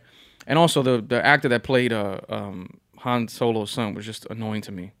 Right. And also the actor that played Han Solo's son was just annoying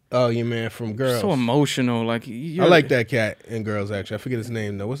to me. Oh, your man from Girls. So emotional. Like, I like that cat in Girls, actually. I forget his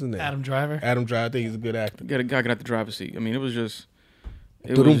name, though. What's his name? Adam Driver. Adam Driver. I think he's a good actor. Got a guy got out the driver's seat. I mean, it was just.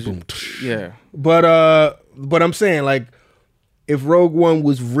 Dum-dum-dum. Yeah. But I'm saying, like, if Rogue One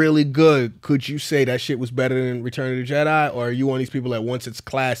was really good, could you say that shit was better than Return of the Jedi? Or are you one of these people that once it's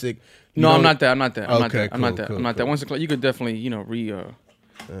classic? No, I'm not that. I'm not that. Okay, I'm not that. cool, I'm not cool. that. Once you could definitely, you know, redo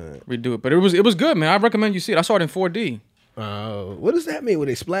it. But it was good, man. I recommend you see it. I saw it in 4D. What does that mean? Would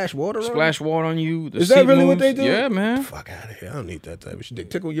they splash water on Splash water on you. The Is that seat really what moves. they do? Yeah, man. Fuck out of here. I don't need that type of shit. They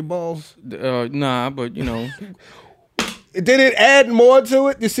tickle your balls. Nah, but you know, Did it add more to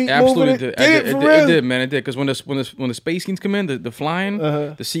it? The seat absolutely moving? did. Did it for real? It did, man. It did because when the space scenes come in, the flying,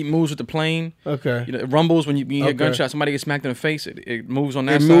 the seat moves with the plane. Okay. You know, it rumbles when you hear Okay. a gunshot. Somebody gets smacked in the face. It moves on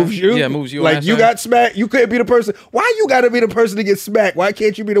that It side. moves you? Yeah, it moves you. on Like that you side. got smacked. You couldn't be the person. Why you got to be the person to get smacked? Why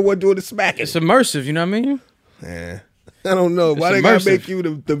can't you be the one doing the smacking? It's immersive. You know what I mean? Yeah. I don't know. Why they It's got to immersive. make you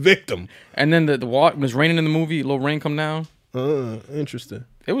the victim? And then the water when it's raining in the movie. A little rain come down. Interesting.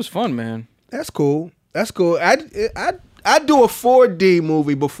 It was fun, man. That's cool. That's cool. I do a 4D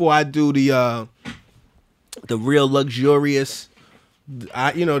movie before I do the real luxurious,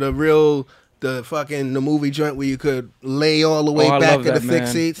 the movie joint where you could lay all the way I back love in the that, thick man.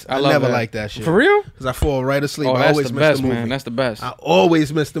 seats. I I love never that. liked that shit. For real? Because I fall right asleep. Oh, I that's always the miss best, the movie. man. That's the best. I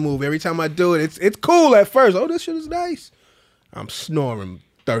always miss the movie. Every time I do it, it's cool at first. Oh, this shit is nice. I'm snoring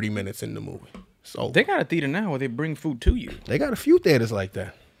 30 minutes in the movie. So They got a theater now where they bring food to you. they got a few theaters like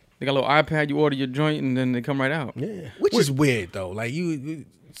that. They got a little iPad. You order your joint and then they come right out. Yeah, which is weird though. Like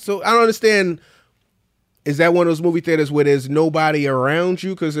so I don't understand. Is that one of those movie theaters where there's nobody around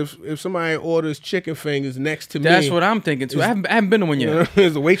you? Because if somebody orders chicken fingers next to me, That's what I'm thinking too. I haven't been to one yet.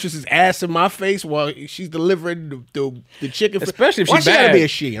 There's the waitress's ass in my face while she's delivering the chicken. Especially if Why she's she bad. gotta be a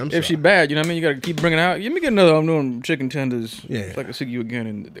she? I'm if sorry. she bad, you know what I mean? You gotta keep bringing it out. Let me get another. I'm doing chicken tenders. Yeah. So I can see you again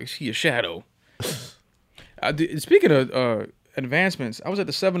and they see a shadow. Speaking of advancements, I was at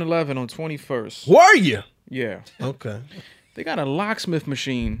the 7-Eleven on 21st. Were you? Yeah. Okay. They got a locksmith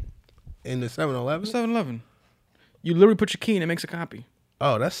machine. In the 7-Eleven? 7-Eleven. You literally put your key in, it makes a copy.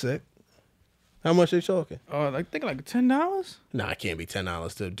 Oh, that's sick. How much they talking? I think like $10. Nah, it can't be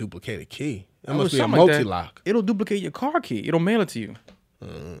 $10 to duplicate a key. That It must was be a something like that. multi-lock. It'll duplicate your car key. It'll mail it to you.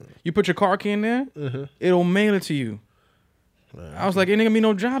 You put your car key in there, it'll mail it to you. I was like, ain't gonna be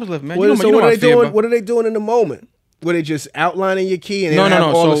no jobs left, man. What you know are my they fear, doing? bro. What are they doing in the moment? Were they just outlining your key and No.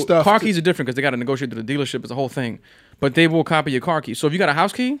 all the So stuff? car keys are different because they got to negotiate to the dealership. It's a whole thing, but they will copy your car key. So if you got a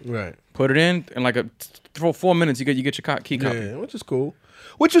house key, Right. put it in like 4 minutes. You get your key copy. Yeah, which is cool.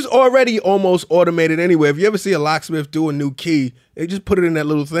 Which is already almost automated anyway. If you ever see a locksmith do a new key, they just put it in that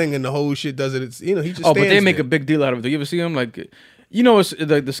little thing and the whole shit does it. It's he just Oh, but they stands make there. a big deal out of it. Do you ever see them? Like, you know, it's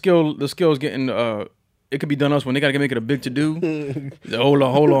the skill's getting. It could be done us when they gotta make it a big to do. hold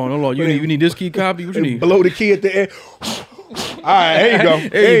on. You need this key copy. What you need? Blow the key at the end. All right, there you go.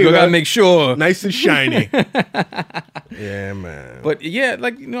 There you go. Gotta make sure. Nice and shiny. Yeah, man. But yeah,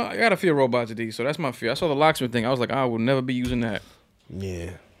 like I got a fear of robots, D. So that's my fear. I saw the locksmith thing. I was like, I will never be using that.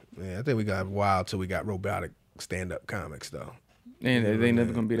 Yeah. I think we got wild till we got robotic stand-up comics though. And they ain't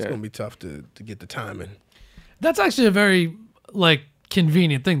never gonna be It's that. gonna be tough to get the timing. That's actually a very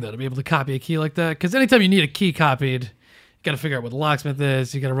convenient thing though to be able to copy a key like that. Because anytime you need a key copied, you got to figure out what the locksmith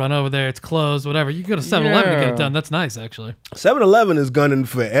is. You got to run over there. It's closed. Whatever. You go to 7-Eleven to get Yeah. it done. That's nice actually. 7-Eleven is gunning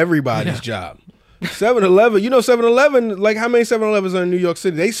for everybody's job. 7-Eleven, 7-Eleven, like how many 7-Elevens are in New York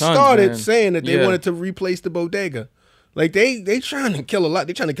City? They started man. saying that they Yeah. wanted to replace the bodega. Like they trying to kill a lot.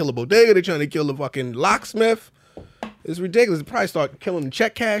 They trying to kill a bodega. They trying to kill the fucking locksmith. It's ridiculous. They probably start killing the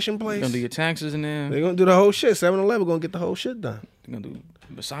check cash in place. Gonna do your taxes in there. They're gonna do the whole shit. 7-Eleven gonna get the whole shit done. They're gonna do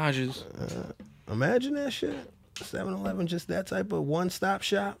massages. Imagine that shit. 7-Eleven, just that type of one-stop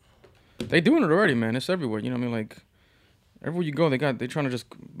shop. They doing it already, man. It's everywhere. You know what I mean? Like everywhere you go, they trying to just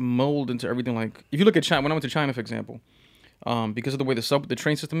mold into everything. Like if you look at China, when I went to China, for example, because of the way the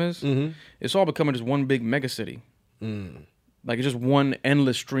train system is, it's all becoming just one big mega city. Like it's just one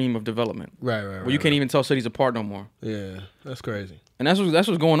endless stream of development. Right. Where you can't even tell cities apart no more. Yeah, that's crazy. And that's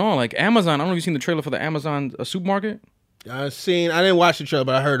what's going on. Like Amazon, I don't know if you've seen the trailer for the Amazon supermarket. I didn't watch the trailer,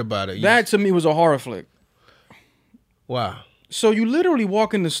 but I heard about it. That to me was a horror flick. Wow. So you literally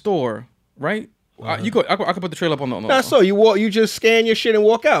walk in the store, right? I could put the trailer up on the. Not so you just scan your shit and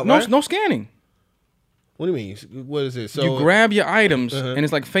walk out. No, right? no scanning. What do you mean? What is it? So You grab your items and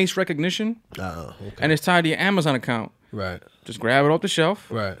it's like face recognition, Oh, okay. and it's tied to your Amazon account. Right. Just grab it off the shelf.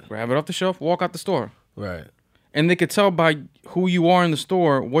 Right. Grab it off the shelf. Walk out the store, Right. and they could tell by who you are in the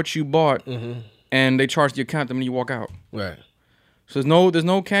store what you bought, and they charge the account the minute you walk out. Right. So there's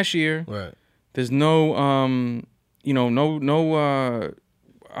no cashier. Right. There's no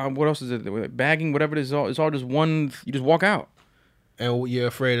what else is it? Bagging, whatever it is. It's all just one. You just walk out. And you're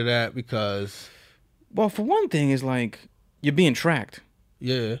afraid of that because Well, for one thing, is like you're being tracked.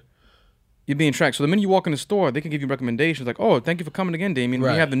 yeah. You're being tracked. So the minute you walk in the store, they can give you recommendations like, "Oh, thank you for coming again, Damien.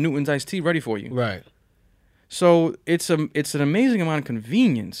 Right. We have the Newton's iced tea ready for you." Right. So it's an amazing amount of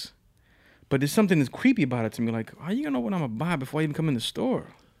convenience, but there's something that's creepy about it to me. Like, how you gonna know what I'm gonna buy before I even come in the store?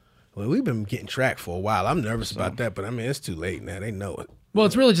 Well, we've been getting tracked for a while. I'm nervous about that, but I mean, it's too late now. They know it. Well,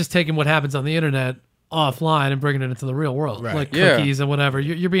 it's really just taking what happens on the internet offline and bringing it into the real world, Right. like Yeah. cookies and whatever.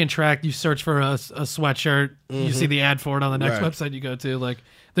 You're being tracked. You search for a sweatshirt. You see the ad for it on the next Right. website you go to. Like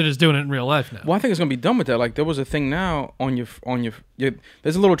they're just doing it in real life now. Well, I think it's gonna be done with that. Like, there was a thing now on your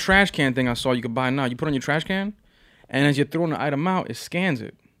there's a little trash can thing I saw you could buy now. You put on your trash can, and as you're throwing the item out, it scans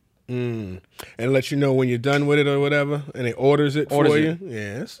it. And let you know when you're done with it or whatever, and it orders it for Orders you. it.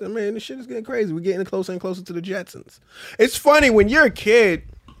 Yes, I mean, this shit is getting crazy. We're getting closer and closer to the Jetsons. It's funny when you're a kid,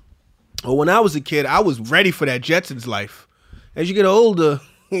 or when I was a kid, I was ready for that Jetsons life. As you get older,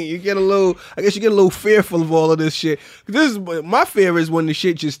 you get a little fearful of all of this shit. My fear is when the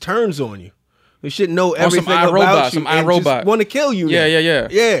shit just turns on you. The shit know everything some about iRobot, you some and iRobot. want to kill you. Yeah, now. yeah.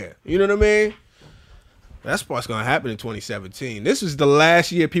 Yeah, you know what I mean? That's what's going to happen in 2017. This is the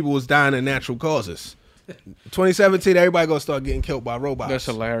last year people was dying of natural causes. 2017, everybody going to start getting killed by robots. That's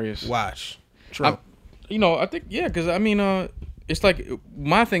hilarious. Watch. Trump. I think because I mean, it's like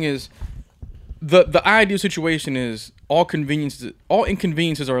my thing is the ideal situation is all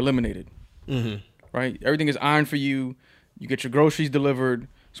inconveniences are eliminated. Mm-hmm. Right, everything is ironed for you. You get your groceries delivered.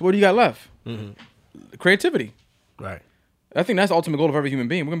 So what do you got left? Mm-hmm. Creativity. Right. I think that's the ultimate goal of every human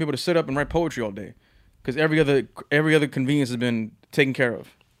being. We're gonna be able to sit up and write poetry all day, because every other convenience has been taken care of.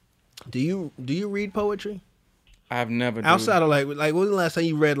 Do you read poetry? I've never. Outside of like when was the last time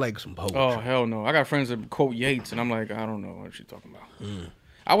you read like some poetry? Oh hell no! I got friends that quote Yeats, and I'm like, I don't know what she's talking about.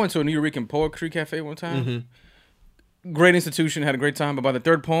 I went to a New Rican poetry cafe one time. Great institution, had a great time. But by the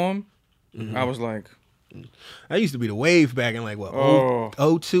third poem, I was like, That used to be the wave back in like what? Oh.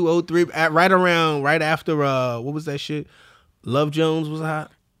 02, 03, right after what was that shit? Love Jones was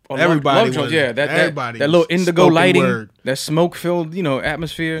hot. oh, Everybody Love Jones, was- yeah, everybody that little was indigo spoken lighting, word. that smoke filled,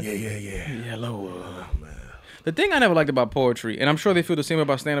 atmosphere. Yeah. Hello. The thing I never liked about poetry, and I'm sure they feel the same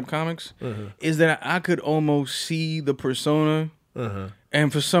about stand-up comics, is that I could almost see the persona,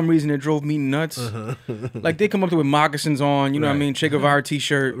 and for some reason it drove me nuts. Like they come up to with moccasins on, you know what I Right. mean, Che Guevara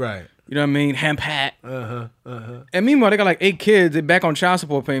t-shirt, Right. you know what I mean, hemp hat. And meanwhile, they got like 8 kids. They're back on child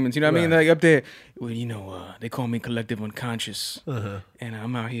support payments. You know what I mean? Right. Like up there, well, they call me collective unconscious, and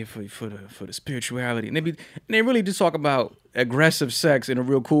I'm out here for the spirituality. And they really just talk about aggressive sex in a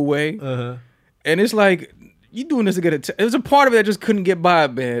real cool way. And it's like, you doing this to get it was a part of it that just couldn't get by,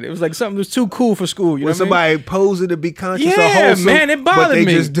 man. It was like something that was too cool for school. You know When what I mean? somebody posing to be conscious or Yeah, wholesome, man, it bothered but they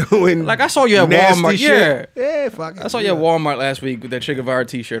me. just doing Like, I saw you at nasty Walmart, shit. Yeah, fuck it. I saw you at Walmart last week with that Che Guevara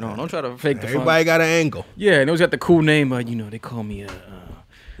t-shirt on. Don't try to fake the fun. Everybody got an angle. Yeah, and it was got the cool name, they call me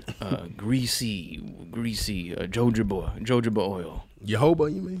greasy jojoba oil.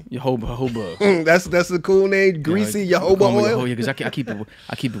 Yehoba, you mean? Yehoba. That's the cool name. Greasy Yehoba oil. Yeah, because I keep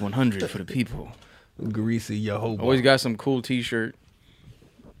it 100 for the people. Greasy Yehoba. Always got some cool t-shirt.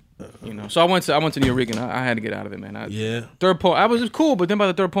 So I went to New York and I had to get out of it, man. Yeah. Third poem, it was cool, but then by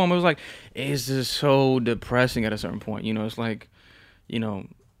the third poem, it was like, it's just so depressing at a certain point. It's like,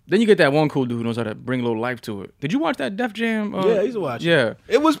 then you get that one cool dude who knows how to bring a little life to it. Did you watch that Def Jam? Yeah, I used to watch it. Yeah.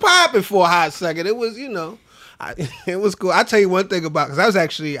 It was popping for a hot second. It was, it was cool. I'll tell you one thing about, because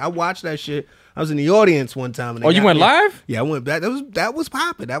I watched that shit. I was in the audience one time. And You went live? Yeah, I went back. That was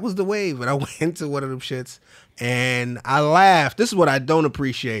popping. That was the wave. And I went to one of them shits and I laughed. This is what I don't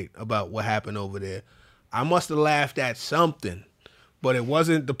appreciate about what happened over there. I must have laughed at something, but it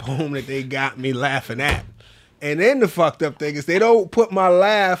wasn't the poem that they got me laughing at. And then the fucked up thing is they don't put my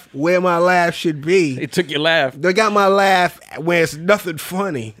laugh where my laugh should be. It took your laugh. They got my laugh where it's nothing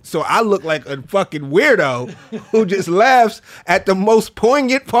funny. So I look like a fucking weirdo who just laughs at the most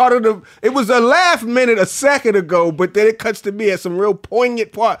poignant part of the... It was a laugh minute a second ago, but then it cuts to me at some real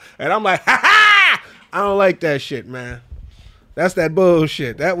poignant part. And I'm like, ha ha! I don't like that shit, man. That's that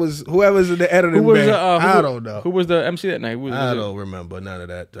bullshit. That was whoever's in the editing bay. I don't know. Who was the MC that night? I don't remember none of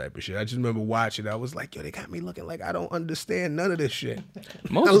that type of shit. I just remember watching. I was like, yo, they got me looking like I don't understand none of this shit.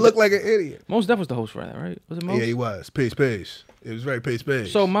 I look like an idiot. Mos Def was the host for that, right? Was it Mos? Yeah, he was. Peace. It was very peace.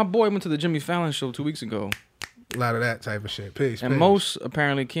 So my boy went to the Jimmy Fallon show 2 weeks ago. A lot of that type of shit. Peace. And Mos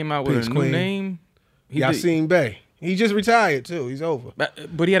apparently came out with a new name. Yasin Bey. He just retired too. He's over.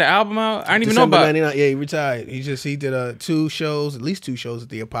 But he had an album out. I didn't even know about. 99, yeah, he retired. He did at least two shows at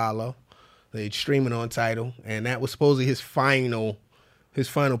the Apollo. They streaming on Tidal, and that was supposedly his final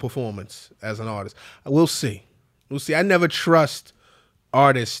performance as an artist. We'll see. I never trust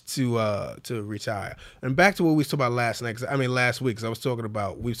artists to retire. And back to what we was talking about last week. Cause we was talking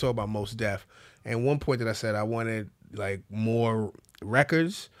about Mos Def, and one point that I said I wanted like more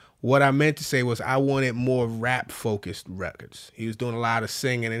records. What I meant to say was I wanted more rap focused records. He was doing a lot of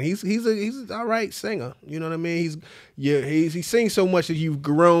singing, and he's an all right singer. You know what I mean? He sings so much that you've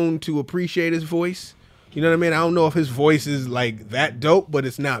grown to appreciate his voice. You know what I mean? I don't know if his voice is like that dope, but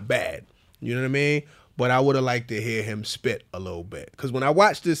it's not bad. You know what I mean? But I would have liked to hear him spit a little bit. Because when I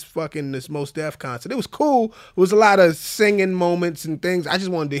watched this Mos Def concert, it was cool. It was a lot of singing moments and things. I just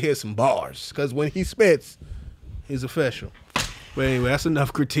wanted to hear some bars. Because when he spits, he's official. But anyway, that's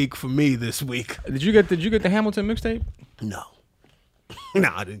enough critique for me this week. Did you get the Hamilton mixtape? No. No,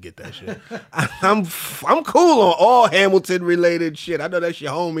 I didn't get that shit. I'm cool on all Hamilton related shit. I know that's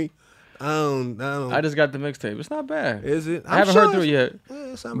your homie. I don't. I just got the mixtape. It's not bad. Is it? I haven't heard through it yet.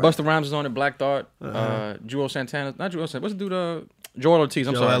 It's Busta Rhymes is on it. Black Thought. Joel Santana. Not Joel Santana. What's the dude? Joel Ortiz.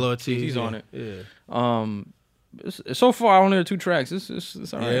 I'm sorry. Joel Ortiz. He's on it. Yeah. So far, I only heard 2 tracks.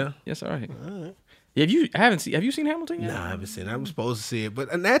 It's all right. Yeah. Yes, all right. All right. Have you seen Hamilton yet? Nah, I haven't seen it. I'm supposed to see it.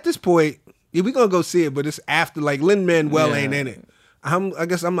 And at this point, we're going to go see it, but it's after, like, Lin-Manuel ain't in it. I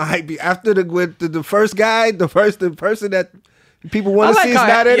guess I'm a hype. After the first guy, the person that people want to see is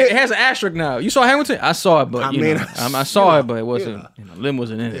not in it. It has an asterisk now. You saw Hamilton? I saw it, but I saw it, but it wasn't. Lin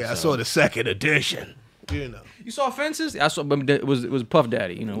wasn't in it. Yeah, I saw the second edition. You saw Fences? I saw, but it was Puff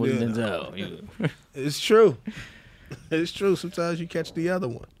Daddy. It wasn't Denzel. It's true. It's true. Sometimes you catch the other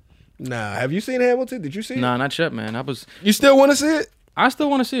one. Nah, have you seen Hamilton? Did you see it? Nah, not yet, man. You still want to see it? I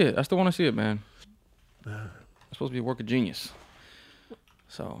still want to see it. Man. I'm supposed to be a work of genius.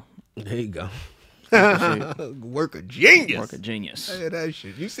 So there you go. Work of genius. Hey, that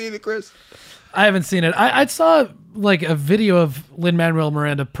shit. You seen it, Chris? I haven't seen it. I saw like a video of Lin-Manuel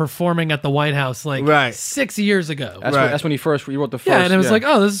Miranda performing at the White House 6 years ago. That's when he wrote the first. Yeah, and it was like,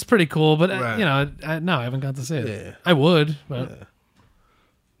 oh, this is pretty cool. But no, I haven't got to see it. Yeah. I would, but. Yeah.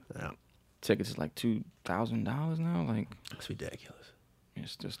 Tickets is like $2,000 now. Like, it's ridiculous.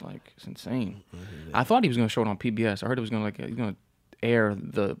 It's just like it's insane. I thought he was gonna show it on PBS. I heard it was gonna he's gonna air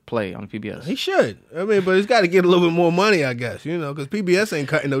the play on PBS. He should. I mean, but he's got to get a little bit more money, I guess. Because PBS ain't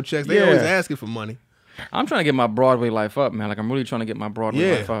cutting no checks. They always asking for money. I'm trying to get my Broadway life up, man. Like I'm really trying to get my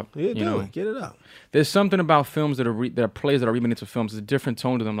Broadway life up. Yeah, get it up. There's something about films that are plays that are remade into films. There's a different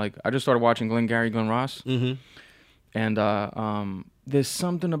tone to them. Like I just started watching Glengarry Glen Ross. Mm-hmm. And there's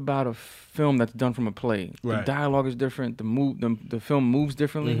something about a film that's done from a play. Right. The dialogue is different. The film moves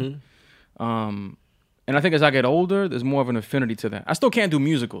differently. Mm-hmm. And I think as I get older, there's more of an affinity to that. I still can't do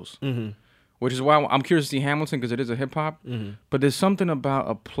musicals, which is why I'm curious to see Hamilton because it is a hip hop. Mm-hmm. But there's something about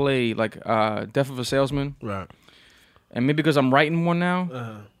a play like Death of a Salesman. Right. And maybe because I'm writing more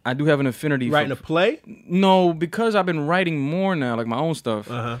now, I do have an affinity. Writing a play? No, because I've been writing more now, like my own stuff.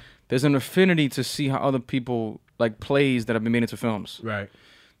 There's an affinity to see how other people like plays that have been made into films. Right.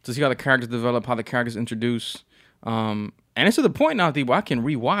 To see how the characters develop, how the characters introduce. And it's to the point now, where I can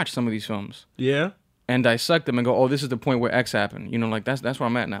rewatch some of these films. Yeah. And dissect them and go, oh, this is the point where X happened. That's where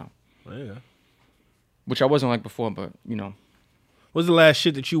I'm at now. There you go. Which I wasn't like before, but What's the last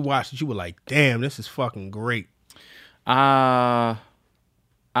shit that you watched that you were like, damn, this is fucking great? I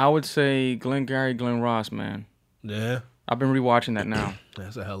would say Glengarry Glen Ross, man. Yeah. I've been rewatching that now.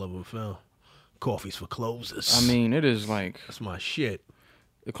 That's a hell of a film. Coffee's for Closers. I mean, it is like... That's my shit.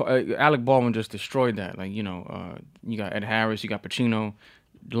 Alec Baldwin just destroyed that. Like, you got Ed Harris, you got Pacino,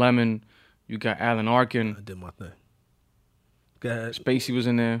 Lemon, you got Alan Arkin. I did my thing. Go ahead. Spacey was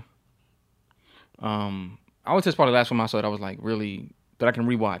in there. I would say it's probably the last one I saw that I was like really... that I can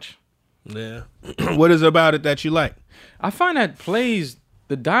rewatch. Yeah. What is it about it that you like? I find that plays...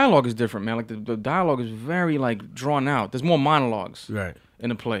 The dialogue is different, man. Like, the dialogue is very, like, drawn out. There's more monologues in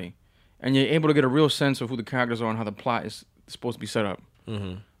the play. And you're able to get a real sense of who the characters are and how the plot is supposed to be set up.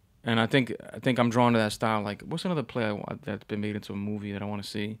 Mm-hmm. And I think I'm drawn to that style. Like, what's another play that's been made into a movie that I want to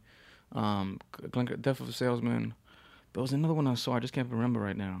see? Death of a Salesman. There was another one I saw. I just can't remember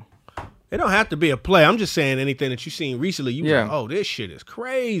right now. It don't have to be a play. I'm just saying anything that you've seen recently. You Yeah. like, oh, this shit is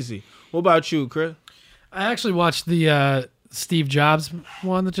crazy. What about you, Chris? I actually watched the Steve Jobs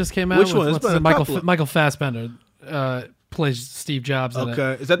one that just came out. Which one? With, It's what's been the a couple of- Michael Fassbender plays Steve Jobs in it.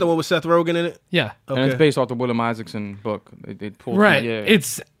 Okay. Is that the one with Seth Rogen in it? Yeah. Okay. And it's based off the Willem Isaacson book. They pulled Right. Yeah.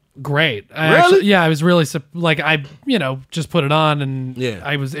 It's great. Really? I was really I just put it on and Yeah.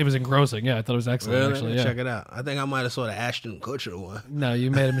 it was engrossing. Yeah, I thought it was excellent. Really? Actually, I yeah. gotta check it out. I think I might have saw the Ashton Kutcher one. No,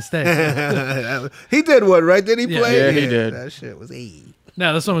 you made a mistake. He did one, right? Did he Yeah. play? Yeah, he did. That shit was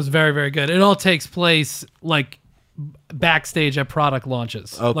No, this one was very, very good. It all takes place like backstage at product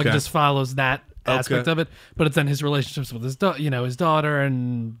launches. Like Okay. it just follows that aspect Okay. of it, but it's then his relationships with his his daughter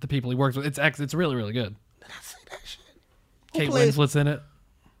and the people he works with. It's really, really good. Kate plays- Winslet's in it.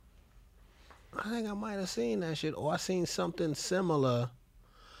 I think I might have seen that shit, or I seen something similar.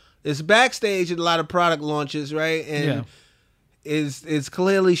 It's backstage at a lot of product launches, right? And Yeah. it's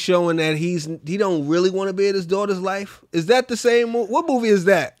clearly showing that he don't really want to be in his daughter's life. Is that the same? What movie is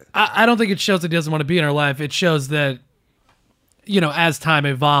that? I don't think it shows that he doesn't want to be in her life. It shows that, as time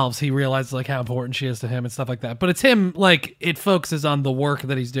evolves, he realizes like how important she is to him and stuff like that. But it's him, like, it focuses on the work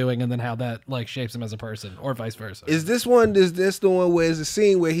that he's doing and then how that like shapes him as a person, or vice versa. Is this one? Is this the one where there's a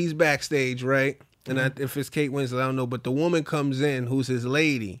scene where he's backstage, right? And if it's Kate Winslet, I don't know. But the woman comes in, who's his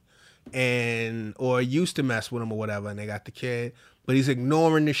lady, or used to mess with him or whatever, and they got the kid, but he's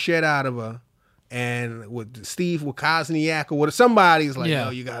ignoring the shit out of her. And with Steve Wozniak or what? Somebody's like, Yeah.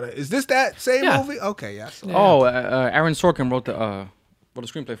 "Yo, you gotta." Is this that same Yeah. movie? Okay, yeah. I saw it. Oh, Aaron Sorkin wrote the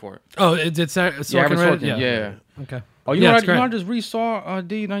screenplay for it. Oh, it's Sorkin, Aaron right? Sorkin, yeah. Okay. Oh, you Yeah, know it's what? I great. just re-saw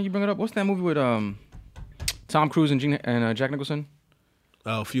D. Now you bring it up. What's that movie with Tom Cruise and Jack Nicholson?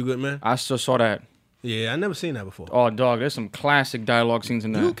 Oh, Few Good Men. I just saw that. Yeah, I never seen that before. Oh, dog, there's some classic dialogue scenes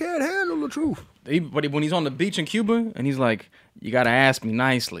in You there. can't handle the truth. But when he's on the beach in Cuba and he's like, "You gotta ask me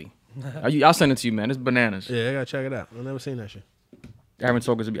nicely." I'll send it to you, man. It's bananas. Yeah, I gotta check it out. I never seen that shit. Aaron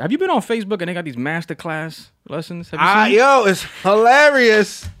Sorkin's. Have you been on Facebook and they got these masterclass lessons? Have you seen? Yo, it's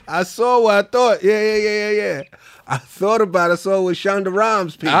hilarious. I saw what I thought. Yeah. I thought about it. I saw it with Shonda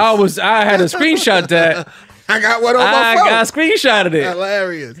Rhimes piece. I had a screenshot that. I got one on my I phone. got screenshotted it.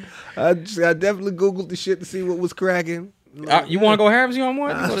 Hilarious. I definitely Googled the shit to see what was cracking. You want to go Harvey on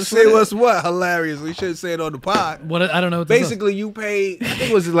one? You wanna Say split it? what's what? Hilarious. We should say it on the pod. What I don't know. What this is. Basically, you pay. I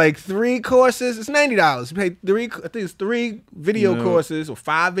think it was like 3 courses. It's $90. You pay 3. I think it's 3 video No. courses or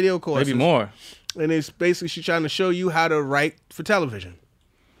 5 video courses. Maybe more. And it's basically she's trying to show you how to write for television.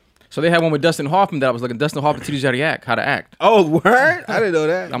 So they had one with Dustin Hoffman that I was looking. Dustin Hoffman teaches you how to act. Oh, word! I didn't know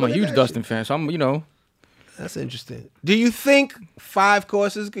that. I'm a Look at huge that Dustin shit. fan, so I'm. That's interesting. Do you think 5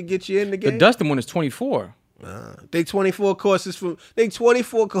 courses could get you in the The game? Dustin one is 24. They 24 courses from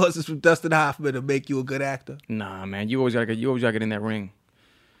Dustin Hoffman to make you a good actor. Nah, man, you always gotta get in that ring.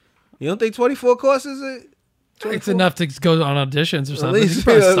 You don't think 24 courses? It's enough to go on auditions or At something. You least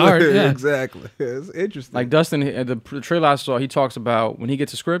can probably start. Yeah. Exactly. It's interesting. Like Dustin, the trailer I saw, he talks about when he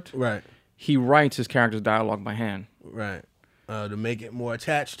gets a script, right, he writes his character's dialogue by hand. right. To make it more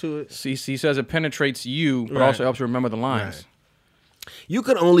attached to it. He says it penetrates you, but Right. also helps you remember the lines. Right. You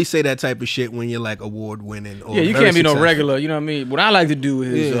can only say that type of shit when you're like award winning. Or Yeah, you very can't be no successful. regular. You know what I mean? What I like to do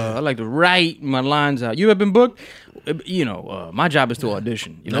is Yeah. I like to write my lines out. You ever been booked? My job is to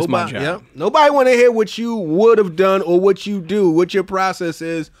audition. That's my job. Yeah. Nobody want to hear what you would have done or what you do, what your process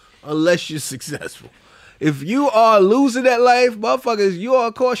is, unless you're successful. If you are losing that life, motherfuckers, you are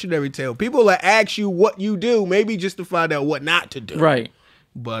a cautionary tale. People will ask you what you do, maybe just to find out what not to do. Right.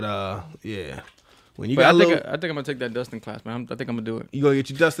 But yeah, when you But got I think little, I'm gonna take that Dustin class, man. I think I'm gonna do it. you gonna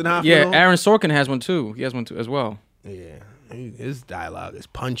get your Dustin Hoffman. Yeah, on? Aaron Sorkin has one too. He has one too as well. Yeah, his dialogue is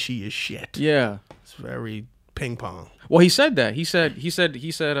punchy as shit. Yeah. It's very ping pong. Well, he said that. He said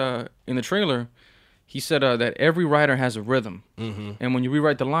in the trailer, he said that every writer has a rhythm, and when you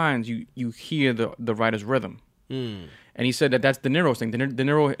rewrite the lines, you hear the writer's rhythm. And he said that's De Niro's thing. De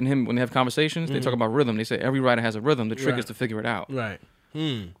Niro and him, when they have conversations, they talk about rhythm. They say every writer has a rhythm. The trick Right. is to figure it out. Right.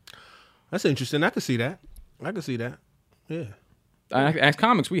 That's interesting. I can see that. Yeah. As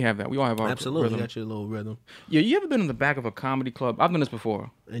comics, we have that. We all have our Absolutely. rhythm. Got your little rhythm. Yeah, you ever been in the back of a comedy club? I've done this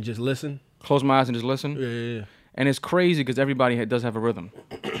before. And just listen. Close my eyes and just listen. Yeah. And it's crazy because everybody does have a rhythm.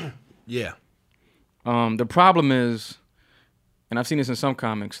 Yeah. The problem is, and I've seen this in some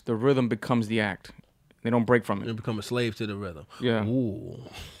comics, the rhythm becomes the act. They don't break from You it. become a slave to the rhythm. Yeah. Ooh.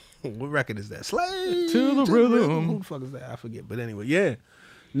 What record is that? Slave To the rhythm. Who the fuck is that? I forget. But anyway, yeah.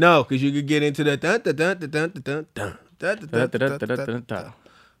 No, because you could get into that. Dun, dun, dun, dun, dun, dun, dun, dun, dun, dun, dun, dun, dun.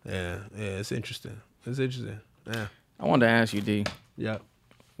 Yeah, it's interesting. Yeah. I wanted to ask you, D, Yeah.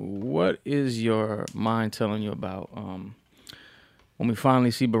 what is your mind telling you about when we finally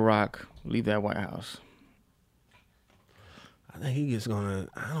see Barack leave that White House? I think he is gonna.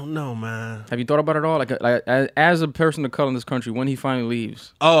 I don't know, man. Have you thought about it all? Like as a person of color in this country, when he finally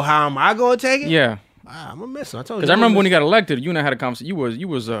leaves. Oh, how am I gonna take it? Yeah. I'm gonna miss him. I told you. Because I remember when he got elected, you and I had a conversation. You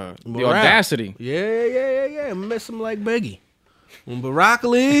was the audacity. Yeah. I miss him like Biggie. When Barack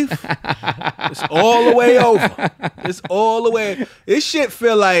leave, it's all the way over. It's all the way. This shit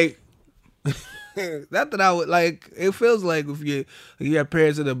feel like. Not that I would like. It feels like if you have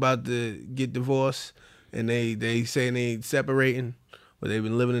parents that are about to get divorced and they say they ain't separating, but they've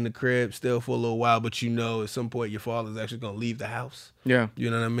been living in the crib still for a little while, but at some point your father's actually gonna leave the house. Yeah. You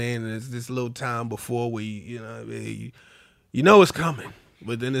know what I mean? And it's this little time before you know it's coming.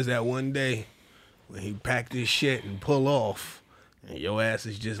 But then there's that one day when he packed his shit and pull off, and your ass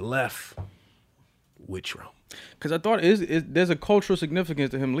is just left with Trump. Because I thought there's a cultural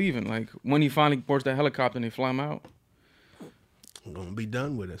significance to him leaving. Like when he finally boards that helicopter and they fly him out. I'm gonna be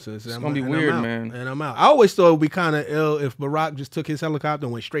done with it. So it's gonna be weird, man. And I'm out. I always thought it would be kind of ill if Barack just took his helicopter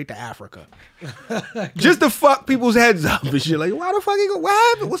and went straight to Africa, just to fuck people's heads up and shit. Like, why the fuck he go? What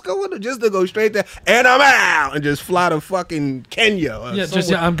happened? What's going on? Just to go straight there and I'm out and just fly to fucking Kenya.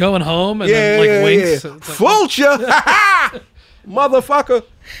 I'm going home and then winks. Yeah. Fooled ya, motherfucker.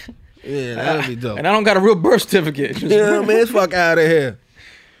 Yeah, that'd be dope. And I don't got a real birth certificate. Yeah, man, fuck out of here.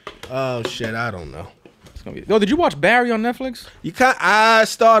 Oh shit, I don't know. Yo, did you watch Barry on Netflix? I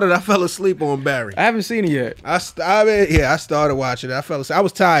fell asleep on Barry. I haven't seen it yet. I started watching it. I fell asleep. I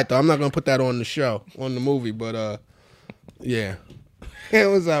was tired though. I'm not gonna put that on the movie, but yeah, it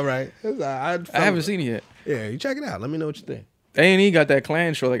was all right. It was all right. I haven't seen it yet. Yeah, you check it out. Let me know what you think. A&E got that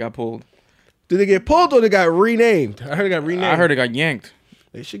Klan show that got pulled. Did they get pulled or they got renamed? I heard it got renamed. I heard it got yanked.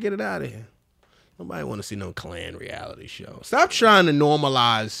 They should get it out of here. Nobody want to see no Klan reality show. Stop trying to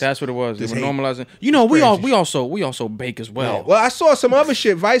normalize. That's what it was. They were normalizing. We also bake as well. Yeah. Well, I saw some other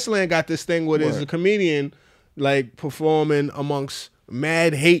shit. Viceland got this thing where there's a comedian like performing amongst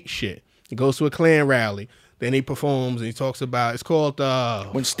mad hate shit. He goes to a Klan rally. Then he performs and he talks about. It's called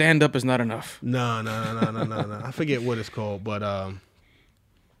when stand up is not enough. No. I forget what it's called, but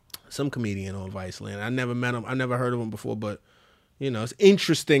some comedian on Viceland. I never met him. I never heard of him before, but. It's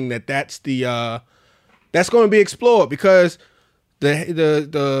interesting that's going to be explored because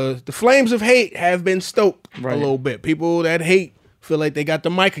the flames of hate have been stoked a little bit. People that hate feel like they got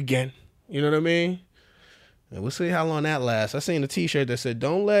the mic again. You know what I mean? And we'll see how long that lasts. I seen a T-shirt that said,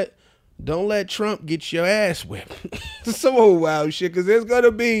 "Don't let Trump get your ass whipped." Some old wild shit because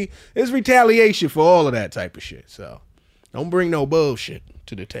there's retaliation for all of that type of shit. So don't bring no bullshit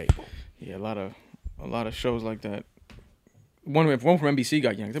to the table. Yeah, a lot of shows like that. One from NBC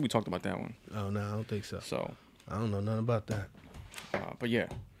got yanked. I think we talked about that one. Oh, no, I don't think so. So I don't know nothing about that. But yeah.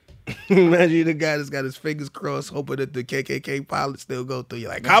 Imagine the guy that's got his fingers crossed hoping that the KKK pilots still go through.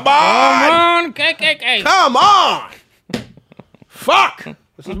 You're like, come on, KKK. Come on. Fuck.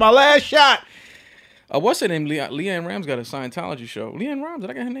 This is my last shot. What's her name? Leanne Rams got a Scientology show. Leanne Rams,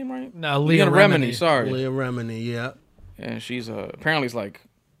 did I get her name right? No, Leanne Remini. Sorry. Leanne Remini, yeah. And she's apparently it's like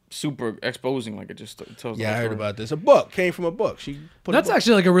super exposing, like it just tells. Yeah, I heard about this. A book came from a book. That's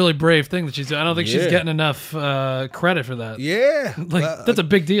actually like a really brave thing that she's doing. I don't think she's getting enough credit for that. Yeah, that's a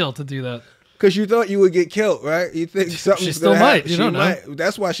big deal to do that. Because you thought you would get killed, right? You think something. She still might. You don't know.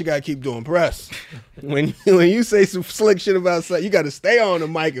 That's why she got to keep doing press. when you say some slick shit about something, you got to stay on the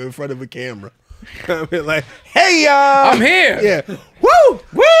mic in front of a camera. I mean, like, hey y'all, I'm here. Yeah, woo.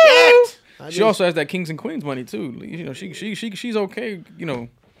 Shit. She also has that Kings and Queens money too. She's okay.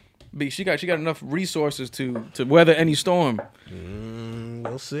 She got enough resources to weather any storm.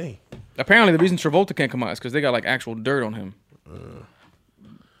 We'll see. Apparently, the reason Travolta can't come out is because they got like actual dirt on him.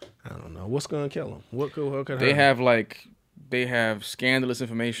 I don't know what's gonna kill him. What could hurt him? They have scandalous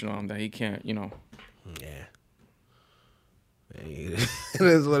information on him that he can't. Yeah. It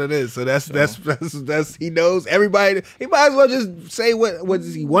is what it is. So that's he knows everybody. He might as well just say what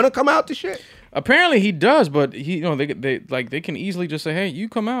does he want to come out to shit. Apparently he does, but they can easily just say, hey, you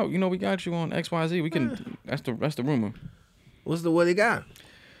come out. We got you on XYZ. We can. That's the rumor. What he got?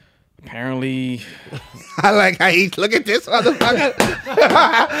 Apparently, I like how he look at this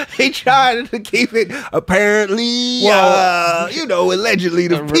motherfucker. He tried to keep it. Apparently, allegedly,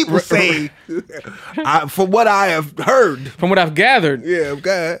 the people say, from what I have heard, from what I've gathered,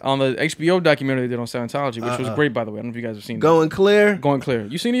 okay, on the HBO documentary they did on Scientology, which was great, by the way. I don't know if you guys have seen Going that. Clear. Going Clear.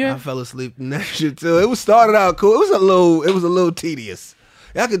 You seen it yet? I fell asleep in that shit too. It was started out cool. It was a little tedious.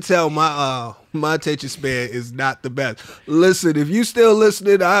 I can tell my attention span is not the best. Listen, if you still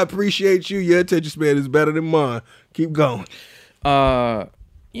listening, I appreciate you. Your attention span is better than mine. Keep going. Travolta's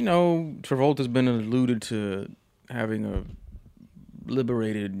been alluded to having a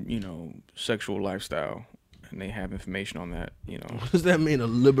liberated, sexual lifestyle, and they have information on that, What does that mean? A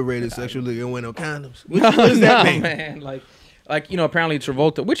liberated sexual league and wear no condoms? What does that mean? Man, like apparently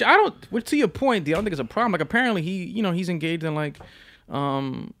Travolta, which I don't. Which to your point, I don't think it's a problem. Like apparently he's engaged in like,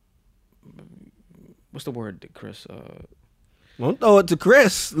 what's the word, Chris? Don't throw it to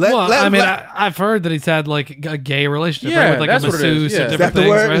Chris. I've heard that he's had like a gay relationship, right? With like that's a what it is. masseuse and Yeah. different Is that the things,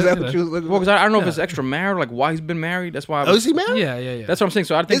 word? right? Is that what you was looking for? Well, because I don't know if it's extramarital, like why he's been married. That's why. Is he married? Yeah. That's what I'm saying.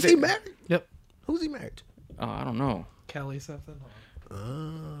 So I think Is he married? Yep. Who's he married to? I don't know. Kelly something.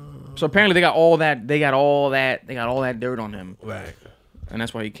 So apparently they got all that. They got all that dirt on him, Right. and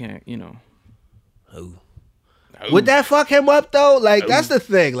that's why he can't. Who? Would that fuck him up though? Like that's the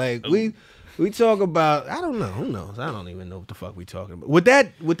thing. Like we talk about. I don't know. Who knows? I don't even know what the fuck we talking about. Would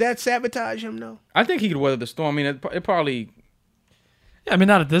that sabotage him though? I think he could weather the storm. I mean, it probably. Yeah, I mean,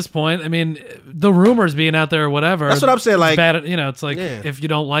 not at this point. I mean, the rumors being out there or whatever. That's what I'm saying. Like, it's bad, it's like Yeah. if you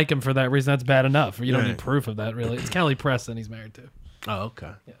don't like him for that reason, that's bad enough. Or you don't Right. need proof of that, really. It's Kelly Preston he's married to. oh,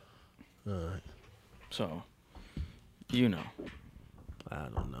 okay. So, I don't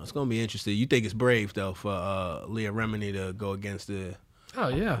know. It's gonna be interesting. You think it's brave though for Leah Remini to go against the Oh,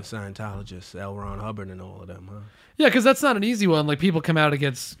 yeah. Scientologists, L. Ron Hubbard, and all of them, huh? Yeah, because that's not an easy one. Like, people come out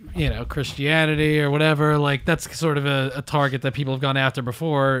against, Christianity or whatever. Like, that's sort of a target that people have gone after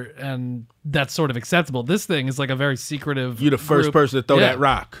before, and that's sort of acceptable. This thing is like a very secretive You the first group. person to throw Yeah. that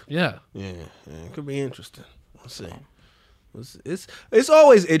rock. Yeah. Yeah, it could be interesting. We'll see. It's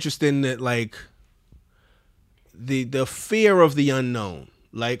always interesting that like the fear of the unknown,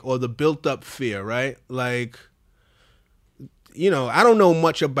 like, or the built up fear, right? Like, I don't know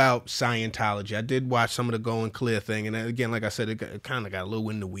much about Scientology. I did watch some of the Going Clear thing, and again, like I said, it kind of got a little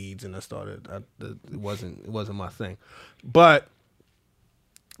in the weeds, and it wasn't my thing. But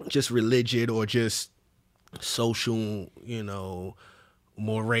just religion or just social, more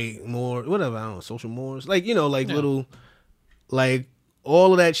whatever, I don't know, social mores, like little, like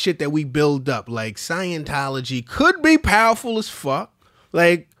all of that shit that we build up. Like Scientology could be powerful as fuck,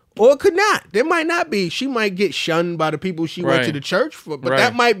 like. Or it could not. There might not be. She might get shunned by the people she went to the church for, but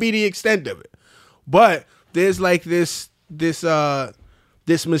that might be the extent of it. But there's like this mystique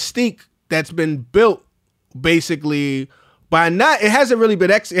that's been built basically by not. It hasn't really been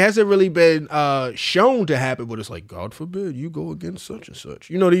shown to happen. But it's like, God forbid you go against such and such.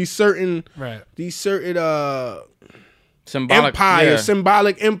 These certain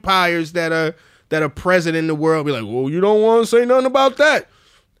symbolic empires that are present in the world. Be like, well, you don't want to say nothing about that.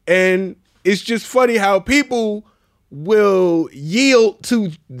 And it's just funny how people will yield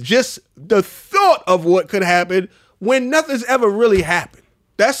to just the thought of what could happen when nothing's ever really happened.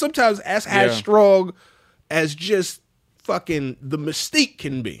 That's sometimes as strong as just fucking the mystique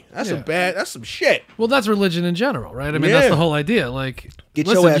can be. That's some shit. Well, that's religion in general, right? I mean, that's the whole idea. Like, Get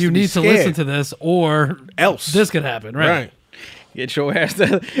your ass listen, you to be need to scared. listen to this or Else. this could happen, right? Get your ass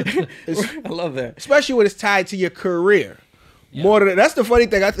to. I love that. Especially when it's tied to your career. Yeah. More than that's the funny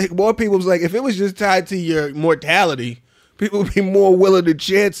thing. I think more people was like, if it was just tied to your mortality, people would be more willing to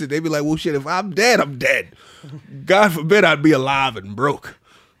chance it. They'd be like, well, shit, if I'm dead, I'm dead. God forbid I'd be alive and broke.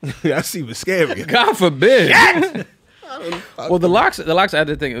 That's even scarier. God forbid. Well, the Locks had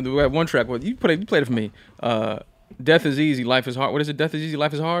the thing. We had one track. Well, you played it for me. Death is easy, life is hard. What is it? Death is easy,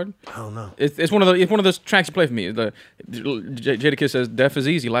 life is hard. I don't know. It's one of those tracks you play for me. Jadakiss says, "Death is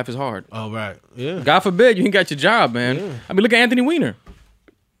easy, life is hard." Oh right, yeah. God forbid you ain't got your job, man. Yeah. I mean, look at Anthony Weiner.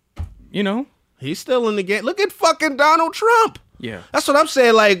 He's still in the game. Look at fucking Donald Trump. Yeah, that's what I'm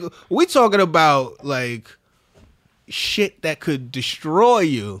saying. Like, we talking about like shit that could destroy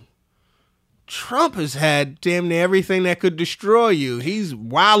you. Trump has had damn near everything that could destroy you. He's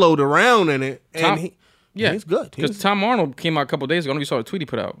wallowed around in it, and he's good. Because Tom Arnold came out a couple days ago. I don't know if you saw the tweet he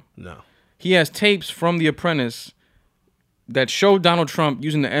put out. No. He has tapes from The Apprentice that show Donald Trump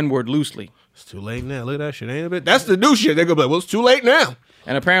using the N-word loosely. It's too late now. Look at that shit. Ain't a bit. That's the new shit. They're going to be like, well, it's too late now.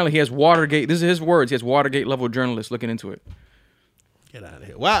 And apparently he has Watergate. This is his words. He has Watergate-level journalists looking into it. Get out of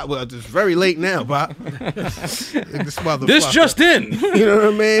here. Wow. Well, it's very late now, Bob. This just in. You know what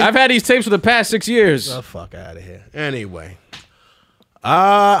I mean? I've had these tapes for the past 6 years. The fuck out of here. Anyway.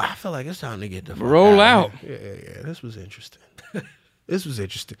 I feel like it's time to get the fuck roll out. Yeah. This was interesting. This is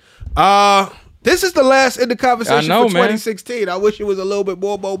the last in the conversation for 2016. Man. I wish it was a little bit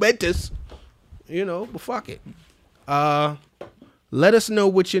more momentous. But fuck it. Let us know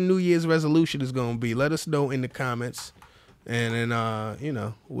what your New Year's resolution is going to be. Let us know in the comments. And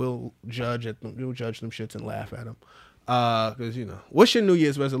then, we'll judge them shits and laugh at them. Because, what's your New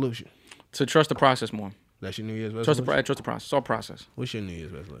Year's resolution? To trust the process more. That's your New Year's resolution? Trust the process. It's all process. What's your New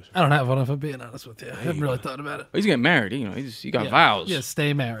Year's resolution? I don't have one, if I'm being honest with you. I haven't really thought about it. He's getting married. You know, he got vows. Yeah,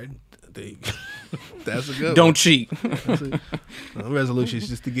 stay married. That's a good Don't cheat. My resolution is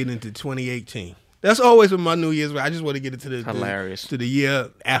just to get into 2018. That's always with my New Year's. I just want to get into the year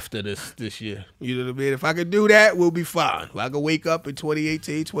after this year. You know what I mean? If I could do that, we'll be fine. If I could wake up in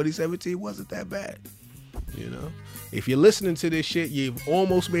 2018, 2017, wasn't that bad. You know? If you're listening to this shit, you've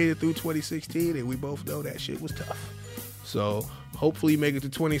almost made it through 2016, and we both know that shit was tough. So hopefully make it to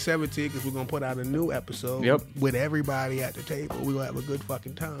 2017, because we're going to put out a new episode with everybody at the table. We're going to have a good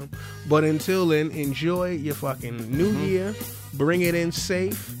fucking time. But until then, enjoy your fucking new year. Bring it in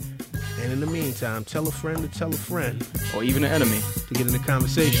safe. And in the meantime, tell a friend to tell a friend. Or even an enemy. To get in the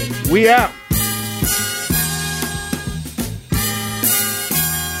conversation. We out.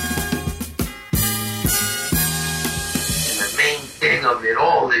 And the main thing of it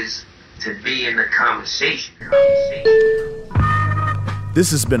all is to be in the conversation.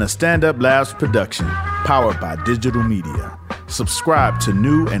 This has been a Stand Up Labs production, powered by digital media. Subscribe to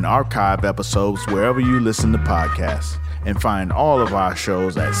new and archive episodes wherever you listen to podcasts. And find all of our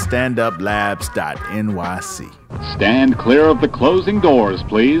shows at standuplabs.nyc. Stand clear of the closing doors,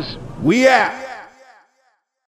 please. We out.